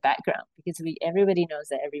into the background because everybody knows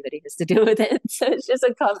that everybody has to deal with it. So it's just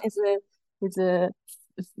it's a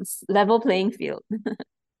level playing field.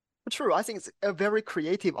 True. I think it's a very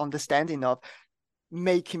creative understanding of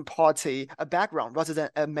making party a background rather than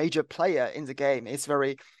a major player in the game. It's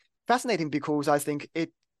very fascinating because I think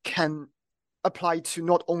it can apply to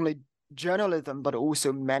not only journalism but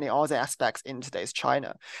also many other aspects in today's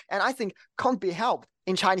China. And I think can't be helped.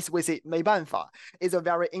 In Chinese we say 没办法 is a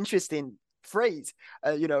very interesting phrase,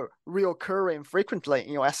 reoccurring frequently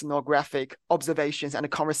in your ethnographic observations and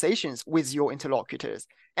conversations with your interlocutors.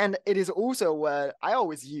 And it is also what I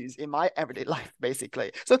always use in my everyday life,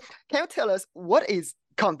 basically. So can you tell us what is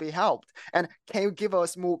can't be helped? And can you give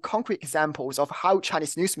us more concrete examples of how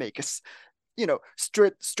Chinese newsmakers,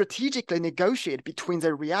 strategically negotiate between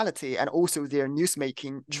their reality and also their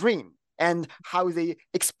newsmaking dream, and how they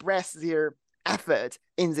express their effort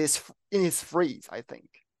in this phrase, I think.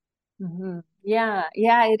 Mm-hmm. Yeah,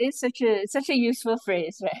 it is such a useful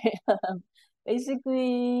phrase, right?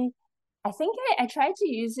 Basically, I think I tried to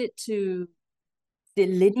use it to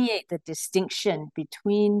delineate the distinction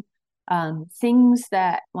between things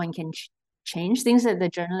that one can change, things that the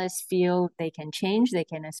journalists feel they can change, they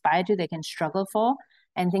can aspire to, they can struggle for,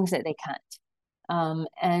 and things that they can't.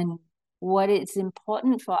 And what is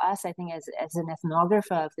important for us, I think, as an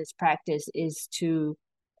ethnographer of this practice, is to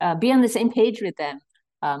be on the same page with them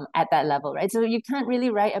at that level, right? So you can't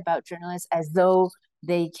really write about journalists as though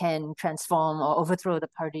they can transform or overthrow the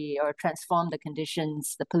party or transform the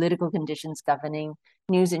conditions, the political conditions governing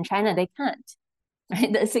news in China. They can't,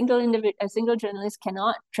 right? A single journalist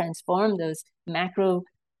cannot transform those macro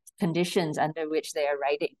conditions under which they are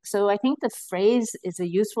writing. So I think the phrase is a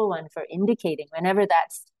useful one for indicating whenever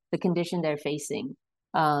that's the condition they're facing.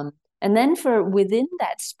 And then for within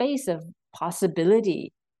that space of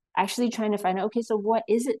possibility, actually trying to find out, okay, so what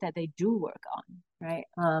is it that they do work on, right?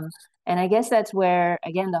 And I guess that's where,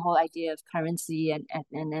 again, the whole idea of currency and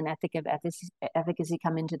ethic of efficacy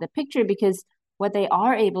come into the picture, because what they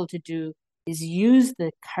are able to do is use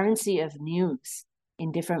the currency of news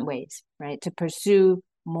in different ways, right? To pursue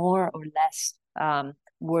more or less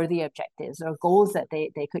worthy objectives or goals that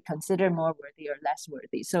they could consider more worthy or less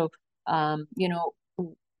worthy. So,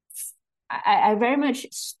 I very much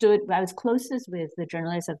I was closest with the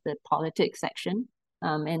journalists of the politics section,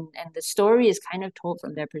 and the story is kind of told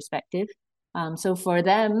from their perspective. So for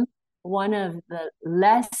them, one of the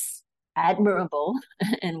less admirable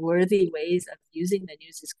and worthy ways of using the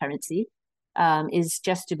news as currency is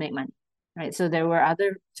just to make money, right? So there were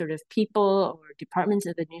other sort of people or departments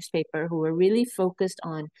of the newspaper who were really focused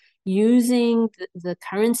on using the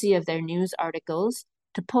currency of their news articles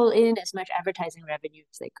to pull in as much advertising revenue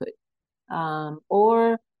as they could.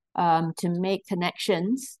 Or to make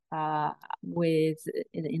connections with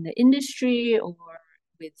in the industry or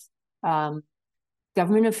with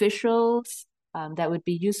government officials that would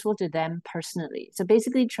be useful to them personally. So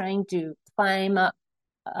basically, trying to climb up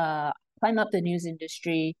the news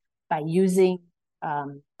industry by using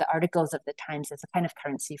the articles of the Times as a kind of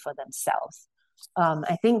currency for themselves.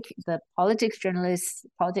 I think the politics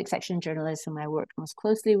section journalists whom I worked most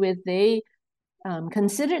closely with, they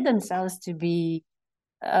considered themselves to be,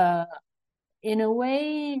 in a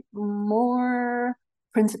way, more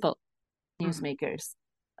principled newsmakers.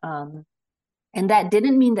 And that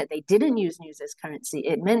didn't mean that they didn't use news as currency.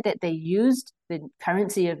 It meant that they used the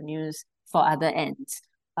currency of news for other ends.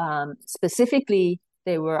 Specifically,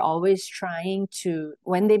 they were always trying to,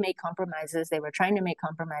 when they made compromises, they were trying to make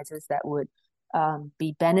compromises that would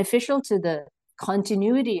be beneficial to the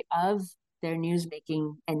continuity of their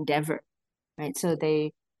newsmaking endeavor. Right, so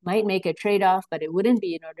they might make a trade-off, but it wouldn't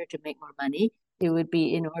be in order to make more money. It would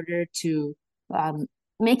be in order to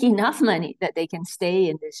make enough money that they can stay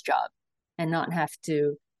in this job and not have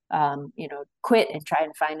to, quit and try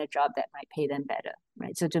and find a job that might pay them better.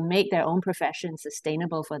 Right, so to make their own profession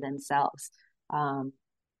sustainable for themselves,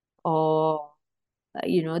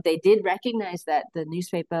 they did recognize that the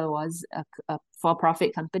newspaper was a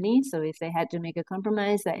for-profit company. So if they had to make a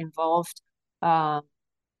compromise that involved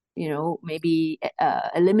maybe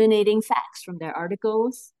eliminating facts from their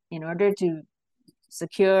articles in order to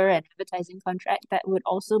secure an advertising contract, that would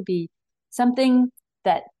also be something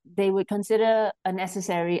that they would consider a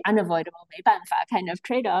necessary, unavoidable 没办法 kind of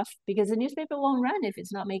trade-off, because the newspaper won't run if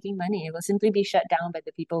it's not making money. It will simply be shut down by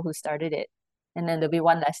the people who started it. And then there'll be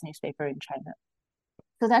one less newspaper in China.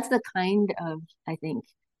 So that's the kind of, I think,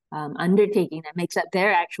 undertaking that makes up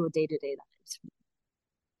their actual day-to-day lives.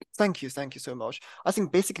 Thank you so much. I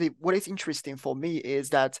think basically what is interesting for me is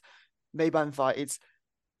that 没办法 it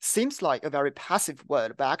seems like a very passive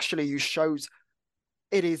word, but actually you shows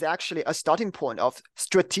it is actually a starting point of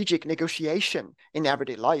strategic negotiation in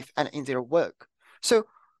everyday life and in their work. So,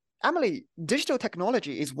 Emily, digital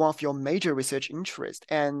technology is one of your major research interests,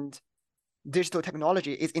 and digital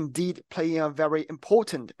technology is indeed playing a very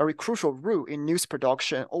important, very crucial role in news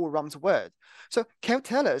production all around the world. So can you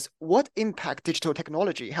tell us what impact digital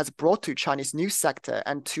technology has brought to Chinese news sector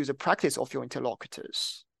and to the practice of your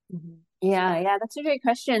interlocutors? Yeah, that's a great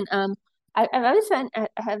question. I've always found I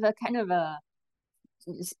have a kind of a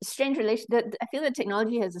strange relation that I feel that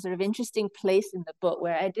technology has a sort of interesting place in the book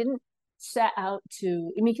where I didn't set out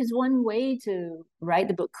to, I mean, because one way to write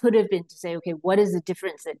the book could have been to say, okay, what is the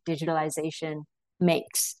difference that digitalization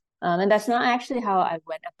makes? And that's not actually how I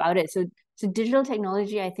went about it. So digital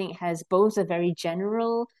technology, I think, has both a very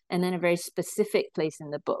general and then a very specific place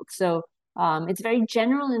in the book. So it's very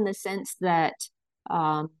general in the sense that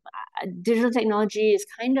digital technology is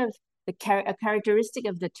kind of a characteristic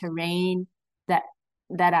of the terrain that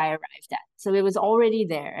I arrived at. So it was already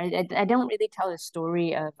there. I don't really tell a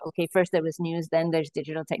story of, okay, first there was news, then there's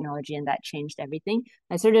digital technology, and that changed everything.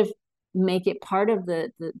 I sort of make it part of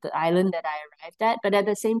the island that I arrived at. But at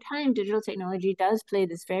the same time, digital technology does play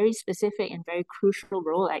this very specific and very crucial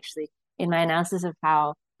role, actually, in my analysis of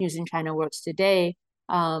how news in China works today.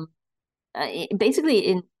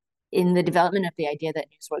 Basically, in the development of the idea that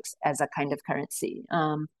news works as a kind of currency.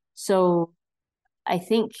 So I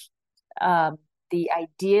think the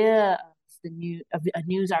idea of a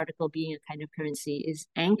news article being a kind of currency is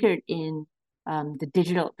anchored in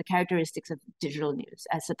the characteristics of digital news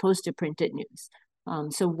as opposed to printed news.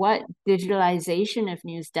 So what digitalization of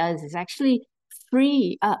news does is actually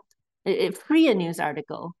free a news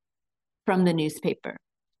article from the newspaper,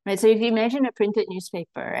 right? So if you imagine a printed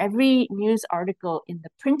newspaper, every news article in the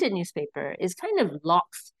printed newspaper is kind of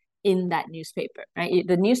locked in that newspaper, right?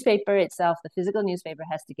 The newspaper itself, the physical newspaper,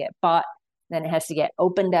 has to get bought, then it has to get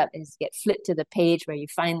opened up, it has to get flipped to the page where you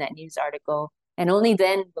find that news article, and only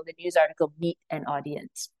then will the news article meet an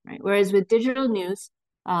audience, right? Whereas with digital news,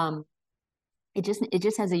 it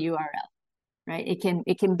just has a URL, right?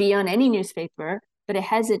 It can be on any newspaper, but it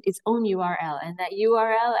has its own URL, and that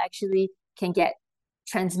URL actually can get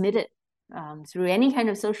transmitted through any kind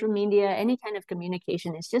of social media, any kind of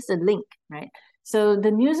communication. It's just a link, right? So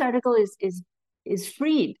the news article is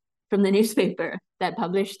freed from the newspaper that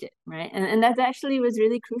published it, right? And that actually was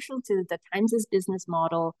really crucial to the Times' business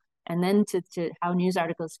model, and then to how news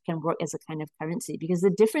articles can work as a kind of currency. Because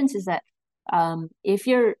the difference is that if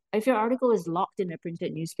your article is locked in a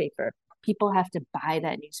printed newspaper, people have to buy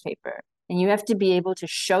that newspaper, and you have to be able to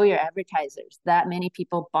show your advertisers that many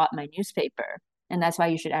people bought my newspaper, and that's why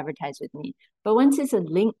you should advertise with me. But once it's a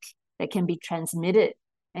link that can be transmitted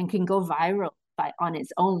and can go viral on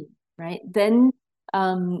its own, right? Then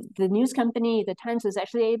the news company, the Times, was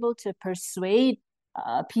actually able to persuade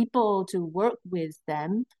people to work with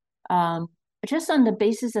them just on the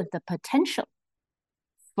basis of the potential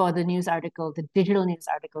for the news article, the digital news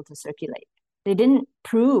article, to circulate. They didn't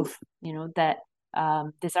prove, that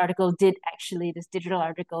this digital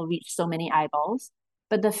article reached so many eyeballs.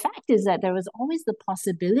 But the fact is that there was always the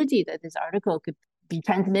possibility that this article could be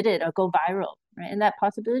transmitted or go viral, right? And that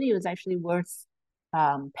possibility was actually worth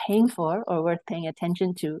paying for, or worth paying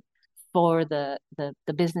attention to, for the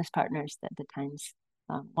business partners that the Times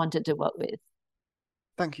wanted to work with.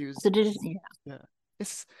 Thank you. So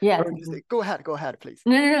yeah. Go ahead, please.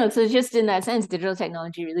 No. So just in that sense, digital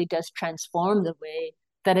technology really does transform the way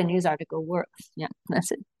that a news article works. Yeah,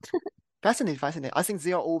 that's it. Fascinating. I think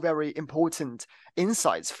they are all very important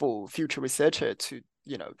insights for future researcher to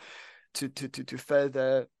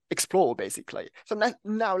further explore, basically. So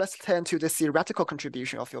now let's turn to the theoretical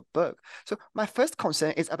contribution of your book. So my first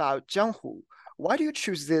concern is about Jianghu. Why do you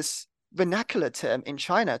choose this vernacular term in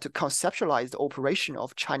China to conceptualize the operation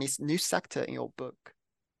of Chinese news sector in your book?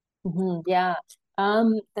 Yeah,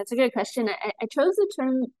 that's a good question. I chose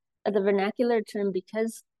the vernacular term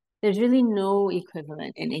because there's really no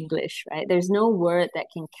equivalent in English, right? There's no word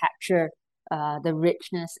that can capture the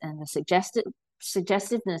richness and the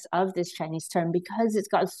suggestiveness of this Chinese term, because it's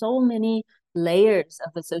got so many layers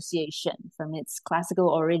of association, from its classical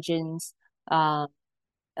origins,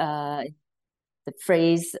 the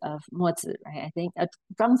phrase of 墨子, right? I think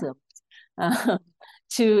庄子,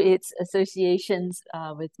 to its associations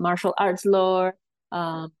with martial arts lore,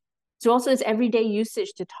 to also its everyday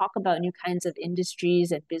usage to talk about new kinds of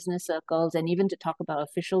industries and business circles, and even to talk about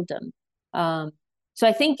officialdom. So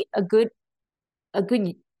I think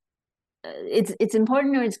it's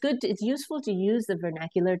important, or it's useful to use the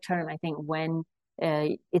vernacular term, I think, when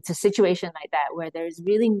it's a situation like that where there's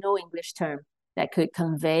really no English term that could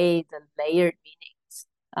convey the layered meanings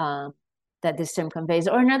that this term conveys.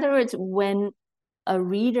 Or in other words, when a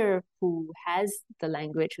reader who has the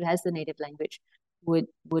language, who has the native language, would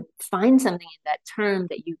find something in that term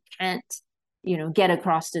that you can't, get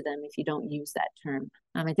across to them if you don't use that term.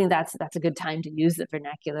 I think that's a good time to use the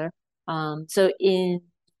vernacular. So in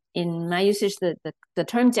my usage, the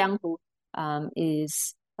term jianghu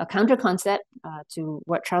is a counter concept to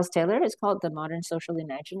what Charles Taylor has called the modern social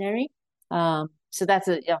imaginary. So that's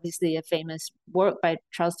obviously a famous work by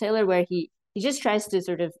Charles Taylor, where he just tries to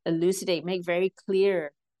sort of elucidate, make very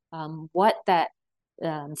clear what that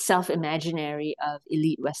self-imaginary of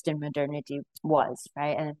elite Western modernity was,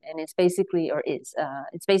 right? And it's basically, or is,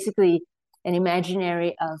 it's basically an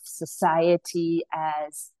imaginary of society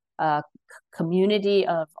as a community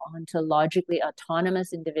of ontologically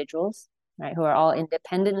autonomous individuals, right, who are all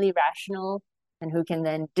independently rational and who can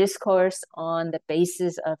then discourse on the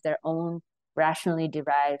basis of their own rationally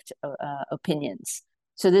derived opinions.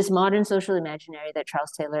 So this modern social imaginary that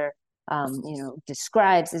Charles Taylor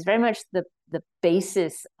describes is very much the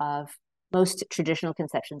basis of most traditional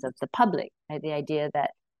conceptions of the public, right? The idea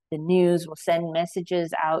that the news will send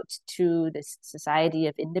messages out to this society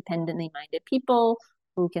of independently minded people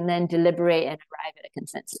who can then deliberate and arrive at a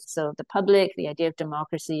consensus. So the public, the idea of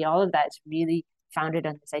democracy, all of that is really founded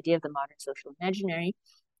on this idea of the modern social imaginary.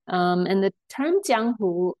 And the term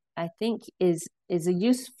jianghu, I think, is a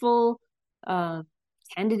useful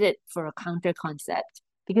candidate for a counter concept,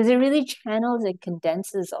 because it really channels and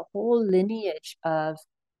condenses a whole lineage of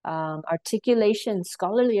articulations,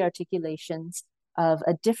 scholarly articulations of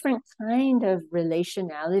a different kind of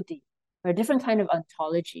relationality or a different kind of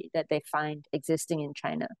ontology that they find existing in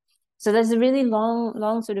China. So there's a really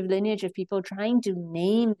long sort of lineage of people trying to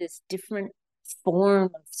name this different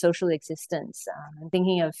form of social existence. I'm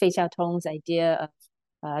thinking of Fei Xiaotong's idea of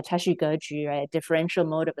差序格局, right? A differential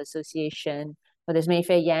mode of association. Or there's Mei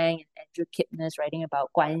Fei Yang and Andrew Kipnis writing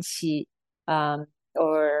about 关系,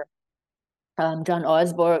 or John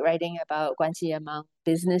Osborne writing about 关系 among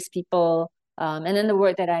business people. And then the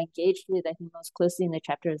work that I engaged with, I think most closely in the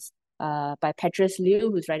chapters by Petrus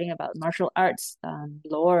Liu, who's writing about martial arts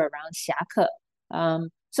lore around 侠客.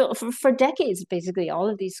 So for decades, basically, all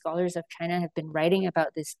of these scholars of China have been writing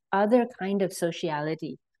about this other kind of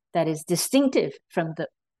sociality that is distinctive from the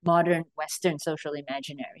modern Western social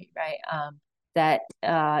imaginary, right? That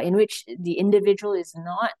in which the individual is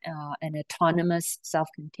not an autonomous,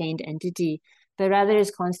 self-contained entity, but rather is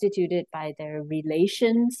constituted by their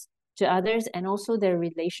relations to others and also their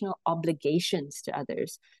relational obligations to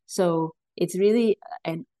others. So it's really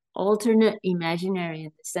an alternate imaginary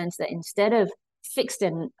in the sense that instead of fixed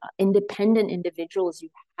and independent individuals, you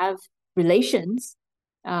have relations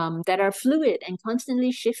that are fluid and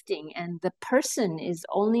constantly shifting, and the person is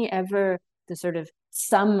only ever the sort of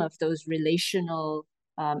sum of those relational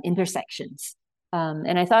intersections.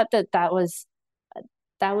 And I thought that was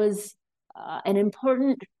an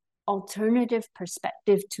important alternative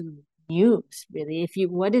perspective to news, really.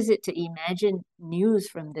 What is it to imagine news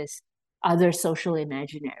from this other social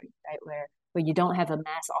imaginary, right? Where you don't have a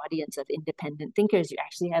mass audience of independent thinkers, you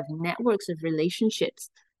actually have networks of relationships.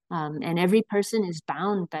 And every person is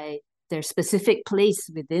bound by their specific place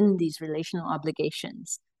within these relational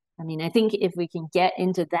obligations. I mean, I think if we can get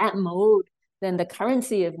into that mode, then the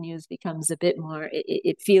currency of news becomes a bit more,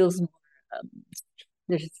 it feels more,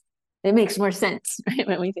 it makes more sense, right,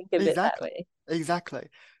 when we think of it that way. Exactly.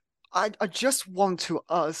 I just want to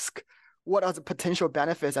ask, what are the potential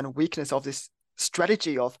benefits and weaknesses of this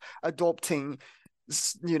strategy of adopting,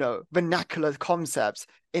 vernacular concepts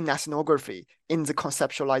in ethnography, in the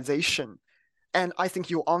conceptualization? And I think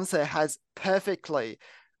your answer has perfectly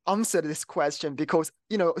answered this question, because,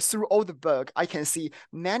 through all the book, I can see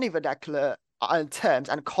many vernacular terms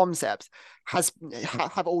and concepts have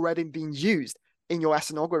already been used in your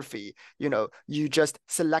ethnography. You just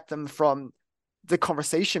select them from the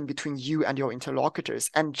conversation between you and your interlocutors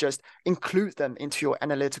and just include them into your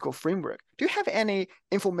analytical framework. Do you have any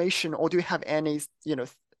information, or do you have any,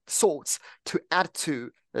 thoughts to add to,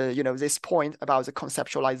 this point about the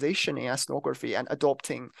conceptualization in ethnography and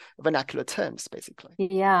adopting vernacular terms, basically?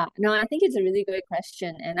 Yeah, no, I think it's a really great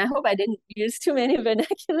question. And I hope I didn't use too many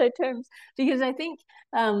vernacular terms, because I think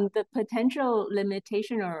the potential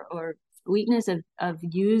limitation or weakness of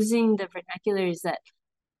using the vernacular is that,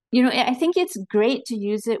 I think it's great to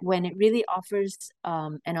use it when it really offers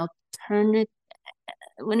an alternative,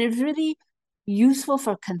 when it's really useful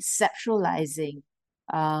for conceptualizing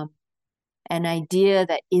an idea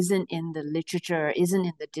that isn't in the literature, isn't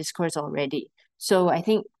in the discourse already. So I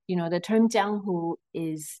think, the term jianghu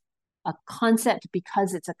is a concept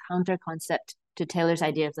because it's a counter concept to Taylor's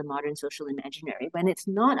idea of the modern social imaginary. When it's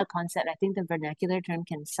not a concept, I think the vernacular term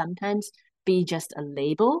can sometimes be just a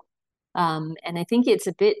label. And I think it's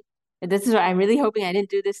a bit, this is why I'm really hoping I didn't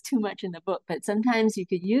do this too much in the book, but sometimes you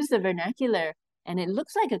could use the vernacular and it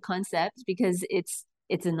looks like a concept because it's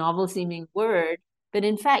a novel seeming word. But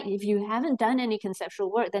in fact, if you haven't done any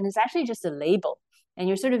conceptual work, then it's actually just a label. And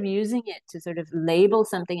you're sort of using it to sort of label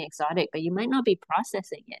something exotic, but you might not be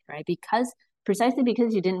processing it, right? Precisely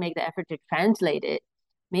because you didn't make the effort to translate it,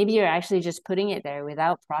 maybe you're actually just putting it there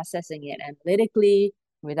without processing it analytically,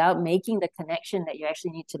 without making the connection that you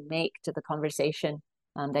actually need to make to the conversation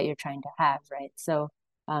that you're trying to have, right? So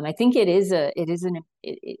I think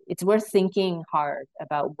it's worth thinking hard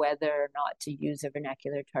about whether or not to use a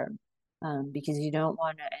vernacular term, because you don't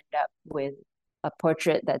want to end up with a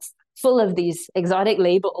portrait that's full of these exotic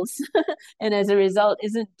labels and as a result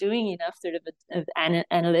isn't doing enough sort of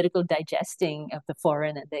analytical digesting of the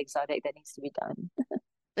foreign and the exotic that needs to be done.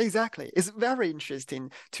 Exactly. It's very interesting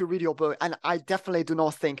to read your book, and I definitely do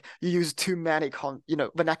not think you use too many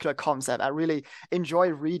vernacular concepts. I really enjoy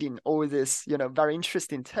reading all this, very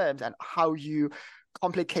interesting terms and how you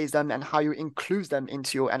complicate them and how you include them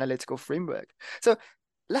into your analytical framework. So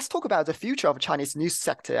let's talk about the future of Chinese news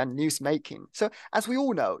sector and newsmaking. So as we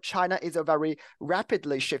all know, China is a very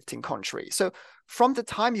rapidly shifting country. So from the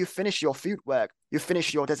time you finish your fieldwork, you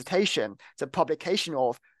finish your dissertation, the publication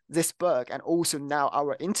of this book, and also now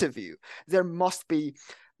our interview, there must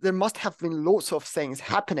have been lots of things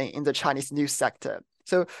happening in the Chinese news sector.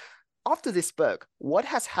 So after this book, what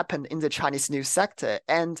has happened in the Chinese news sector,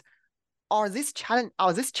 and are these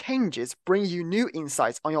changes bring you new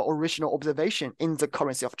insights on your original observation in the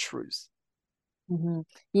currency of truth? Mm-hmm.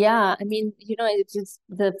 Yeah, I mean, it's just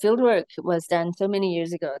the fieldwork was done so many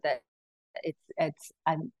years ago that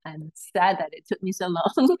I'm sad that it took me so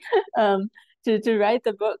long to write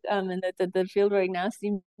the book, and that the fieldwork now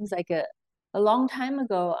seems like a long time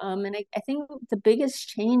ago. And I think the biggest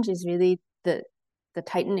change is really the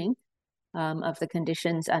tightening of the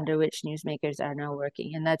conditions under which newsmakers are now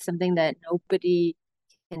working, and that's something that nobody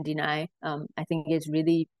can deny. I think it's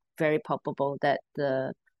really very palpable that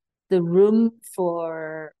the room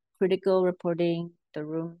for critical reporting, the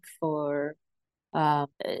room for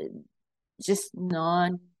just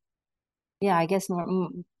I guess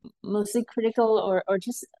mostly critical or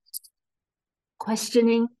just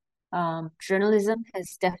questioning journalism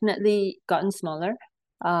has definitely gotten smaller.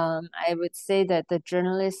 I would say that the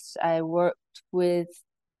journalists I worked with,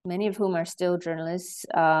 many of whom are still journalists,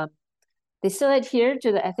 they still adhere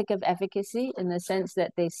to the ethic of efficacy in the sense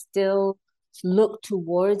that they still look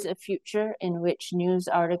towards a future in which news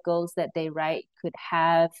articles that they write could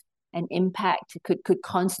have an impact, could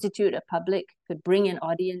constitute a public, could bring an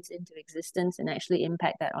audience into existence and actually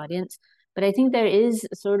impact that audience. But I think there is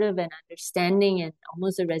sort of an understanding and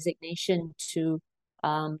almost a resignation to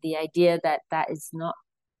the idea that is not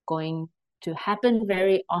going to happen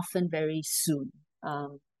very often, very soon.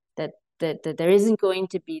 That there isn't going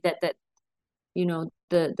to be that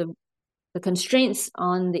the constraints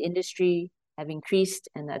on the industry have increased,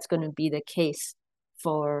 and that's going to be the case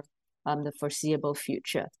for the foreseeable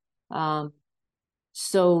future.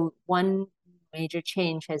 So one major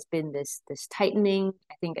change has been this tightening.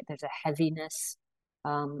 I think that there's a heaviness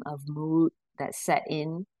of mood that set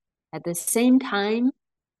in. At the same time,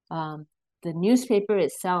 the newspaper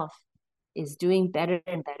itself is doing better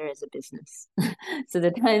and better as a business. So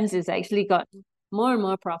the Times has actually gotten more and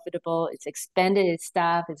more profitable. It's expanded its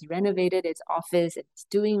staff, it's renovated its office, it's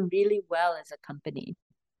doing really well as a company.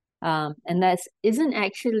 And that isn't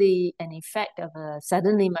actually an effect of a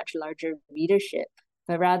suddenly much larger readership,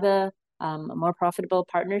 but rather more profitable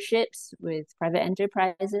partnerships with private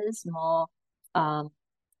enterprises, more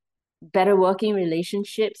better working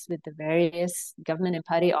relationships with the various government and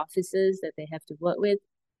party offices that they have to work with.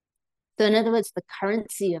 So in other words, the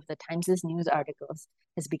currency of the Times' news articles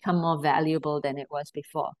has become more valuable than it was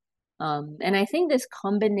before. And I think this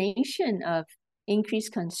combination of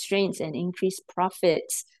increased constraints and increased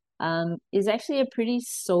profits is actually a pretty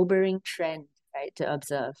sobering trend, right, to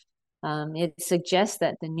observe. It suggests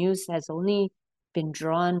that the news has only been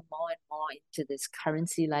drawn more and more into this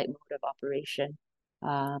currency-like mode of operation,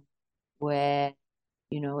 where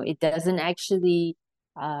it doesn't actually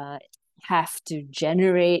have to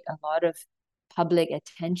generate a lot of public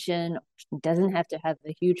attention. It doesn't have to have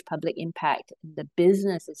a huge public impact. The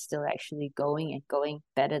business is still actually going and going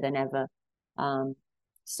better than ever.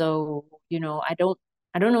 So I don't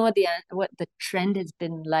I don't know what the trend has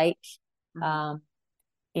been like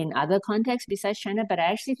in other contexts besides China, but I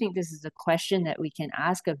actually think this is a question that we can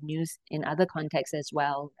ask of news in other contexts as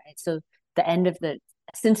well, right? So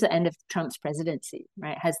since the end of Trump's presidency,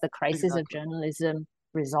 right, has the crisis of journalism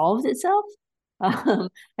resolved itself?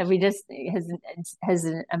 Have we just has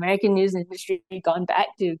the American news industry gone back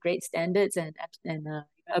to great standards and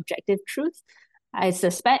objective truth? I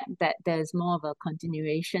suspect that there's more of a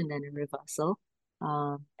continuation than a reversal,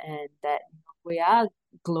 and that we are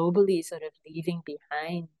globally sort of leaving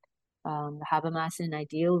behind the Habermasian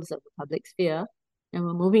ideals of the public sphere, and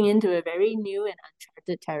we're moving into a very new and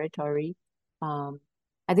uncharted territory.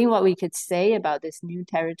 I think what we could say about this new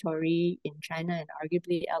territory in China and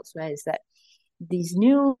arguably elsewhere is that these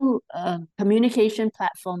new communication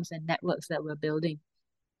platforms and networks that we're building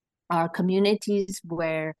are communities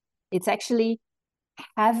where it's actually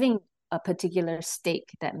having a particular stake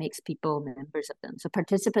that makes people members of them. So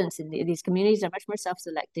participants in these communities are much more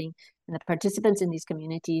self-selecting, and the participants in these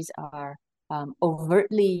communities are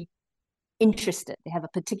overtly interested. They have a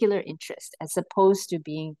particular interest as opposed to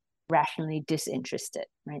being rationally disinterested,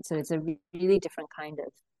 right? So it's a really different kind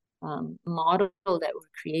of model that we're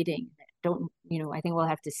creating. I think we'll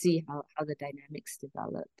have to see how the dynamics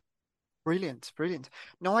develop. Brilliant, brilliant.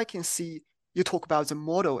 Now I can see you talk about the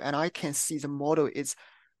model, and I can see the model is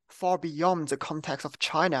far beyond the context of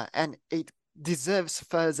China, and it deserves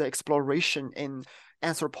further exploration in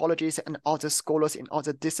anthropologists and other scholars in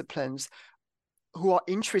other disciplines who are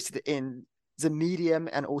interested in the medium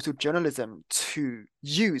and also journalism to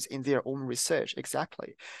use in their own research.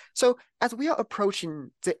 Exactly. So as we are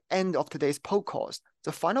approaching the end of today's podcast,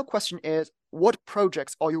 the final question is, what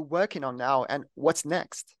projects are you working on now and what's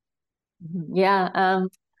next? Yeah,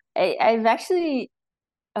 I've actually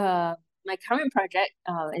my current project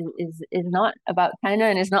is not about China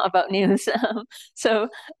and it's not about news. So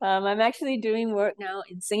I'm actually doing work now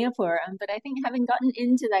in Singapore, but I think having gotten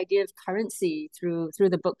into the idea of currency through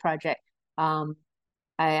the book project,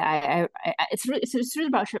 it's really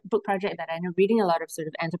about book project that I'm reading a lot of sort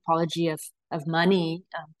of anthropology of money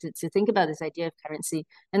to think about this idea of currency,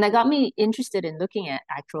 and that got me interested in looking at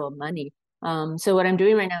actual money. So what I'm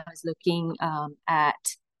doing right now is looking at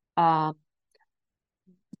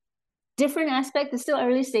different aspects. It's still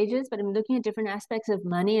early stages, but I'm looking at different aspects of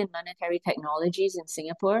money and monetary technologies in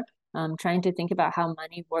Singapore, trying to think about how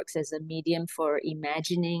money works as a medium for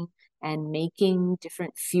imagining and making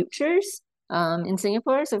different futures in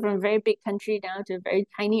Singapore. So from a very big country down to a very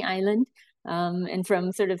tiny island, and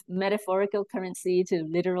from sort of metaphorical currency to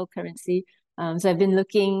literal currency. So I've been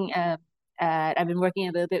looking I've been working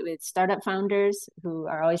a little bit with startup founders who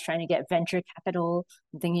are always trying to get venture capital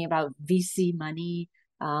and thinking about VC money.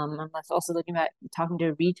 I'm also looking at talking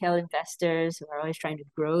to retail investors who are always trying to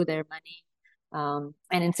grow their money.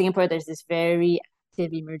 And in Singapore, there's this very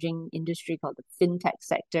active emerging industry called the fintech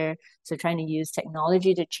sector. So trying to use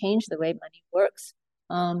technology to change the way money works.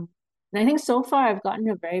 And I think so far I've gotten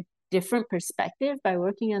a very different perspective by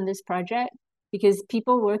working on this project, because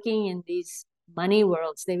people working in these money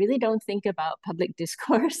worlds, they really don't think about public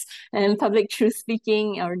discourse and public truth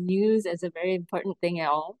speaking or news as a very important thing at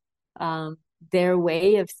all. Their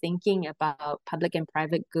way of thinking about public and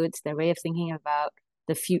private goods, their way of thinking about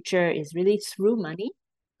the future is really through money.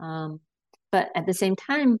 But at the same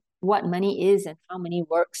time, what money is and how money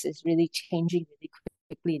works is really changing really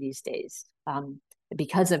quickly these days.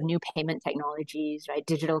 Because of new payment technologies, right?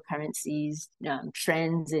 Digital currencies,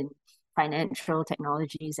 trends in financial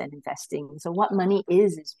technologies and investing. So what money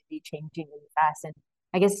is really changing really fast. And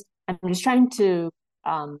I guess I'm just trying to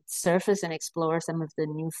surface and explore some of the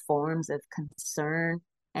new forms of concern,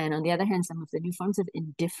 and on the other hand, some of the new forms of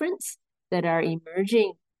indifference that are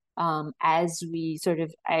emerging as we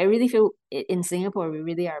I really feel in Singapore, we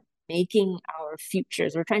really are making our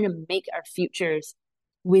futures. We're trying to make our futures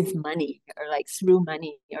with money, or like through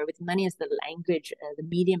money, or with money as the language, the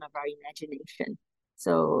medium of our imagination.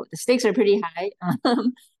 So the stakes are pretty high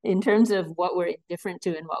in terms of what we're indifferent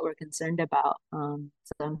to and what we're concerned about. So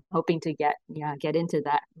I'm hoping to get into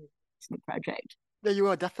that project. Yeah, you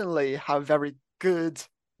will definitely have very good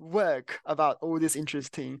work about all these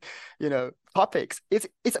interesting, topics.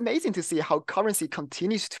 It's amazing to see how currency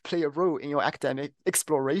continues to play a role in your academic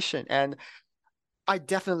exploration, and I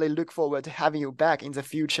definitely look forward to having you back in the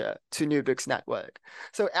future to New Books Network.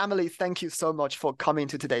 So Emily, thank you so much for coming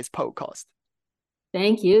to today's podcast.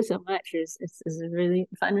 Thank you so much. It's a really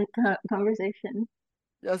fun conversation.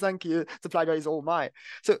 Yeah, thank you. The pleasure is all mine.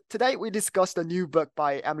 So today we discussed the new book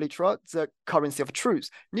by Emily Chua, The Currency of Truth,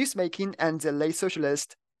 Newsmaking and the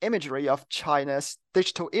Late-Socialist Imagery of China's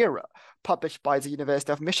Digital Era, published by the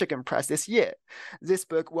University of Michigan Press this year. This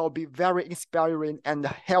book will be very inspiring and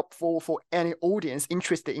helpful for any audience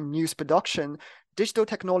interested in news production, digital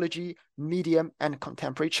technology, medium, and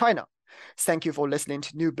contemporary China. Thank you for listening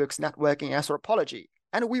to New Books Network in Anthropology,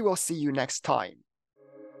 and we will see you next time.